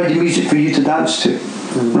musicians provide the music for you to dance to,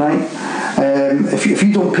 right? If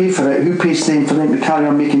you don't pay for it, who pays them for them to carry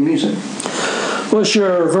on making music? What's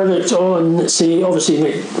your verdict on, say,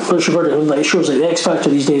 obviously, what's your verdict on like shows like the X Factor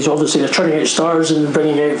these days? Obviously, they're turning out stars and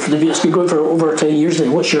bringing out, it's been going for over 10 years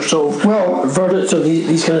now. What's your verdict on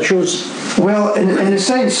these kind of shows? Well, in a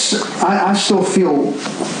sense, I still feel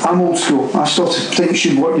I'm old school. I still think you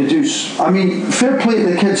should work your dues. I mean, fair play to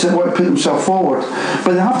the kids that want to put themselves forward,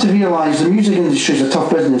 but they have to realise the music industry is a tough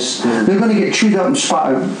business. They're going to get chewed up and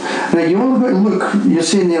spat out. Now, you only got to look, you're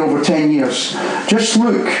saying there over 10 years, just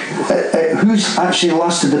look at who's actually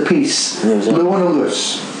lasted the pace. They want to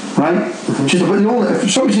lose, right? If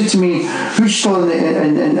somebody said to me, who's still in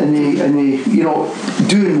the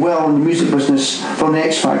doing well in the music business from the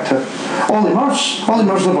X Factor? Ollie Murs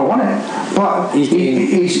never won it, but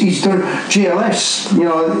he's done JLS. You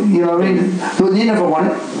know what I mean? They never won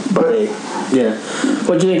it, but. Yeah.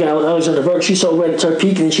 What do you think of Alexandra Burke? She sort of went to her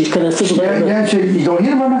peak and then she's kind of fizzled out. Yeah, you don't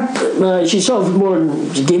hear about her? She's sort of more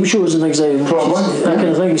in game shows and things like that. That kind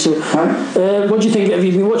of thing. So, what do you think? Have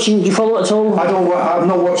you been watching? Do you follow it at all? I've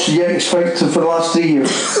not watched the X Factor for the last 3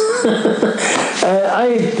 years.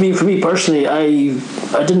 For me personally, I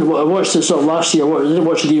watched it sort of last year. I didn't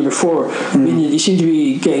watch it the year before. I mean, you seem to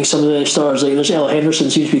be getting some of the stars. Like there's Ella Henderson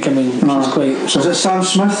seems to be coming. She's quite. Is it Sam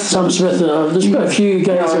Smith? Sam Smith. There's quite a few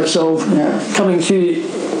guys that are sort of coming through.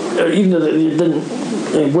 Even though they didn't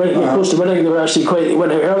get close to winning, they were actually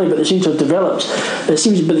went out early, but they seem to have developed. They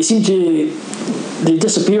seem to. They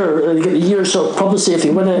disappear. They get a year's sort of publicity if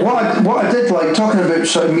they win it. What I did like, talking about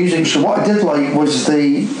sort of music, so what I did like was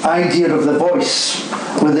the idea of The Voice,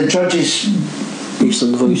 where the judges based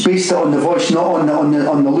it on the voice, not on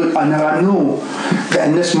the look. And now I know that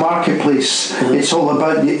in this marketplace, it's all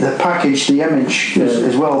about the package, the image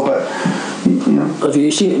as well. But have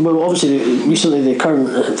you seen? Well, obviously, recently the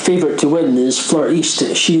current favourite to win is Fleur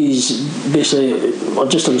East. She's basically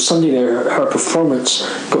just on Sunday there. Her performance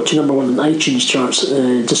got to number 1 on iTunes charts.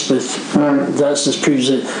 That just proves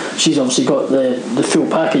that she's obviously got the full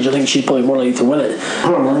package. I think she's probably more likely to win it.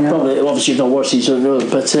 Probably, obviously, you've not watched these, so I don't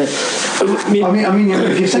know. But I mean,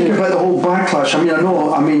 if you think about the whole backlash,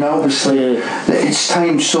 obviously, it's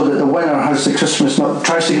time so that the winner has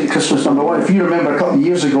tries to get the Christmas number 1. If you remember a couple of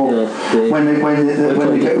years ago, when the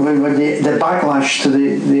backlash to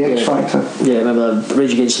the X Factor. Yeah, I remember that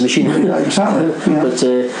Rage Against the Machine. Exactly. Yeah. But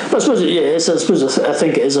I suppose I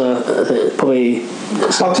think it is probably.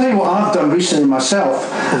 I'll tell you what I've done recently myself.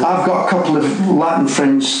 I've got a couple of Latin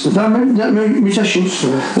friends. They're musicians.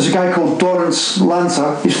 There's a guy called Dorrance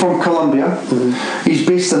Lanza. He's from Colombia. He's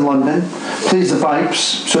based in London. Plays the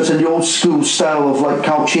vibes. So it's in the old school style of like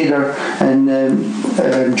Cal Tjader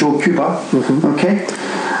and Joe Cuba. Okay.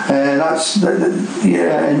 And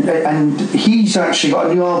he's actually got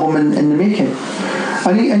a new album in the making.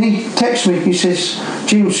 And he texts me. He says,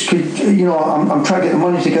 "James, I'm trying to get the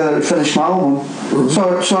money together to finish my album."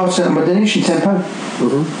 Mm-hmm. So I sent him a donation, £10.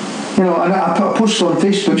 Mm-hmm. And I put a post on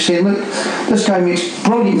Facebook saying, "Look, this guy makes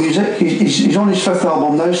brilliant music. He's on his 5th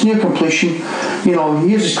album now. It's near completion.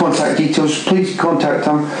 Here's his contact details. Please contact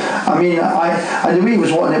him." I mean, I the way he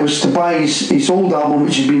was wanting it was to buy his old album,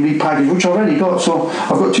 which has been repackaged, which I already got. So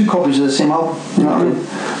I've got 2 copies of the same album. You know what I mean?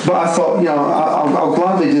 But I thought, I'll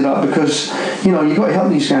gladly do that because you've got to help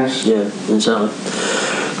these guys. Yeah, exactly.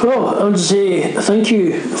 Well, I want to say thank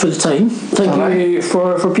you for the time. Thank you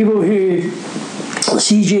for people who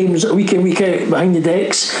see James week in, week out behind the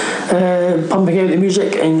decks, pumping out the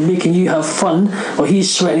music and making you have fun while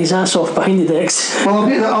he's sweating his ass off behind the decks. Well,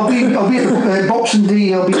 I'll be at Boxing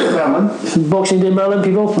Day. I'll be at Merlin. Boxing Day Merlin,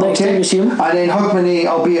 people. Next time you see him. And then Hogmanay,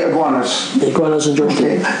 I'll be at Iguanas. Iguanas in Georgia.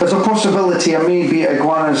 Okay. There's a possibility I may be at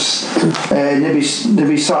Iguanas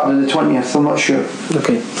maybe Saturday the 20th. I'm not sure.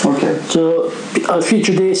 Okay. So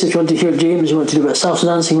future dates, if you want to hear James, you want to do a bit of salsa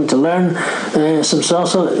dancing, you want to learn some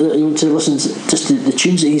salsa, you want to listen just to the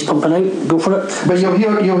tunes that he's pumping out, go for it. But you'll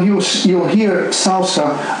hear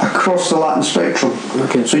salsa across the Latin spectrum.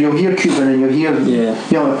 Okay. So you'll hear Cuban and you'll hear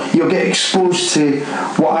you'll get exposed to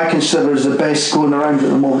what I consider as the best going around at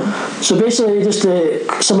the moment. So basically, just to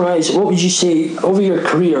summarise, what would you say over your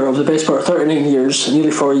career of the best part of 39 years,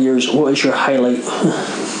 nearly 40 years, what is your highlight?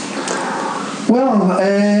 Well,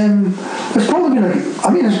 there's probably been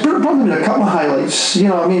a couple of highlights.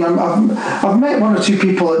 I've met 1 or 2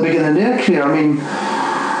 people at the beginning of their career. I mean,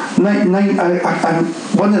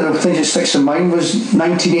 one of the things that sticks in mind was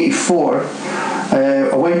 1984.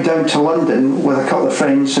 I went down to London with a couple of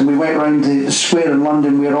friends, and we went around the square in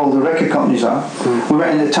London where all the record companies are. We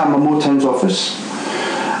went into Tamla Motown's office,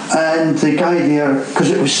 and the guy there,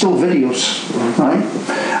 because it was still videos, right?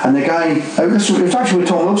 And the guy, it was actually with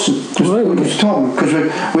Tom Wilson. It was Tom, because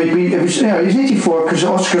it was 84 because the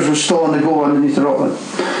Oscars were still on the go underneath the Rockland.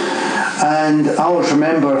 And I always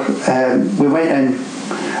remember we went in,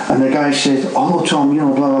 and the guy said, "Oh, Tom,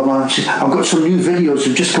 blah blah blah." He said, "I've got some new videos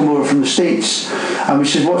that just come over from the States." And we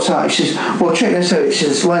said, "What's that?" He says, "Well, check this out." He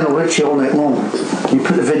says, "Lionel Richie All Night Long." And he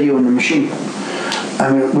put the video in the machine.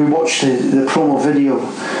 And we watched the promo video,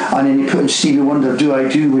 and then he put in Stevie Wonder, "Do I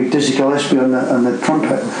Do" with Dizzy Gillespie on the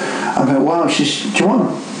trumpet. I went, "Wow." She says, "Do you want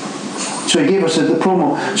them?" So he gave us the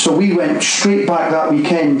promo. So we went straight back that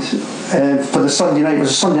weekend for the Sunday night. It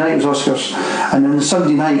was a Sunday night, it was Oscars. And then the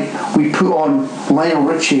Sunday night, we put on Lionel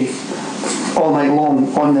Richie All Night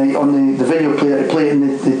Long on the video player to play it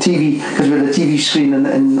in the TV, because we had a TV screen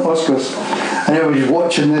in Oscars. And everybody was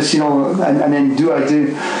watching this, and then Do I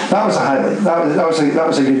Do. That was a highlight. That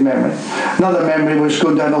was a good memory. Another memory was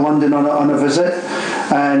going down to London on a visit,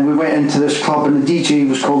 and we went into this club, and the DJ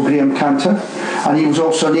was called Graham Cantor, and he was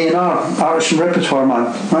also an A&R, artist and repertoire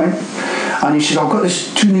man, right? And he said, "I've got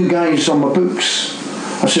these 2 new guys on my books."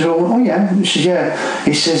 I said, "Oh yeah." He said, "Yeah."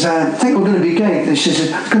 He says, "I think we're going to be great." He says,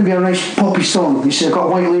 "It's going to be a nice poppy song." He said, "I've got a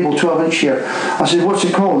white label 12-inch here." I said, "What's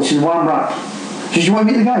it called?" He said, "Wham Rap." He says, "You want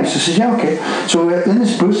to meet the guys?" I said, "Yeah, okay." So in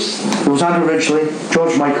this booth, there was Andrew Ridgeley,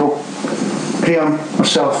 George Michael, Graham,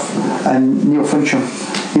 myself, and Neil Fincham.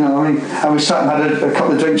 And we sat and had a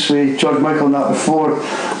couple of drinks with George Michael and that before.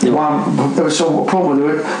 There was some promo.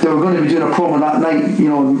 They were going to be doing a promo that night,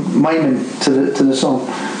 miming to the song.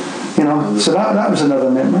 So that was another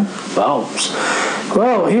memory. Wow.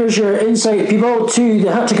 Well, here's your insight, people, to the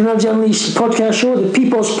Hattrick and Ramsey Unleashed podcast show, the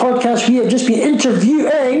People's Podcast. We have just been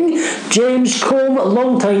interviewing James Combe, a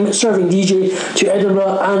long-time serving DJ to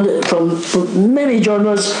Edinburgh and from many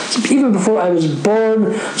genres, even before I was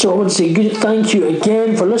born. So I want to say thank you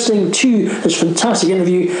again for listening to this fantastic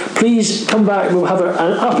interview. Please come back. We'll have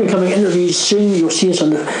an up-and-coming interview soon. You'll see us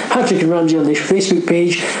on the Hattrick and Ramsey Unleashed Facebook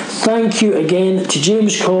page. Thank you again to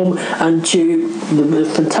James Combe and to the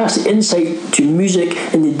fantastic insight to music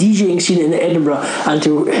in the DJing scene in Edinburgh, and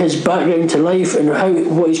to his background to life and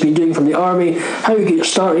what he's been doing from the army, how he got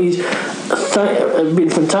started. It's been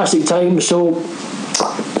a fantastic time. So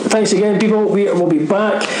thanks again, people. We'll be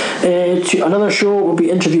back to another show. We'll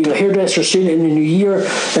be interviewing a hairdresser soon in the new year,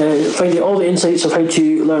 finding all the insights of how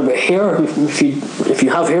to learn about hair. If you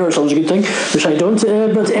have hair, it's always a good thing, which I don't.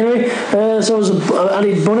 But anyway, so it was an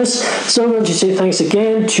added bonus. So I want to say thanks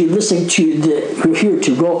again to listening to We're Here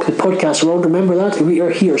to Rock the podcast world. Remember that we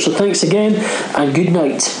are here. So thanks again, and good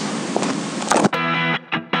night.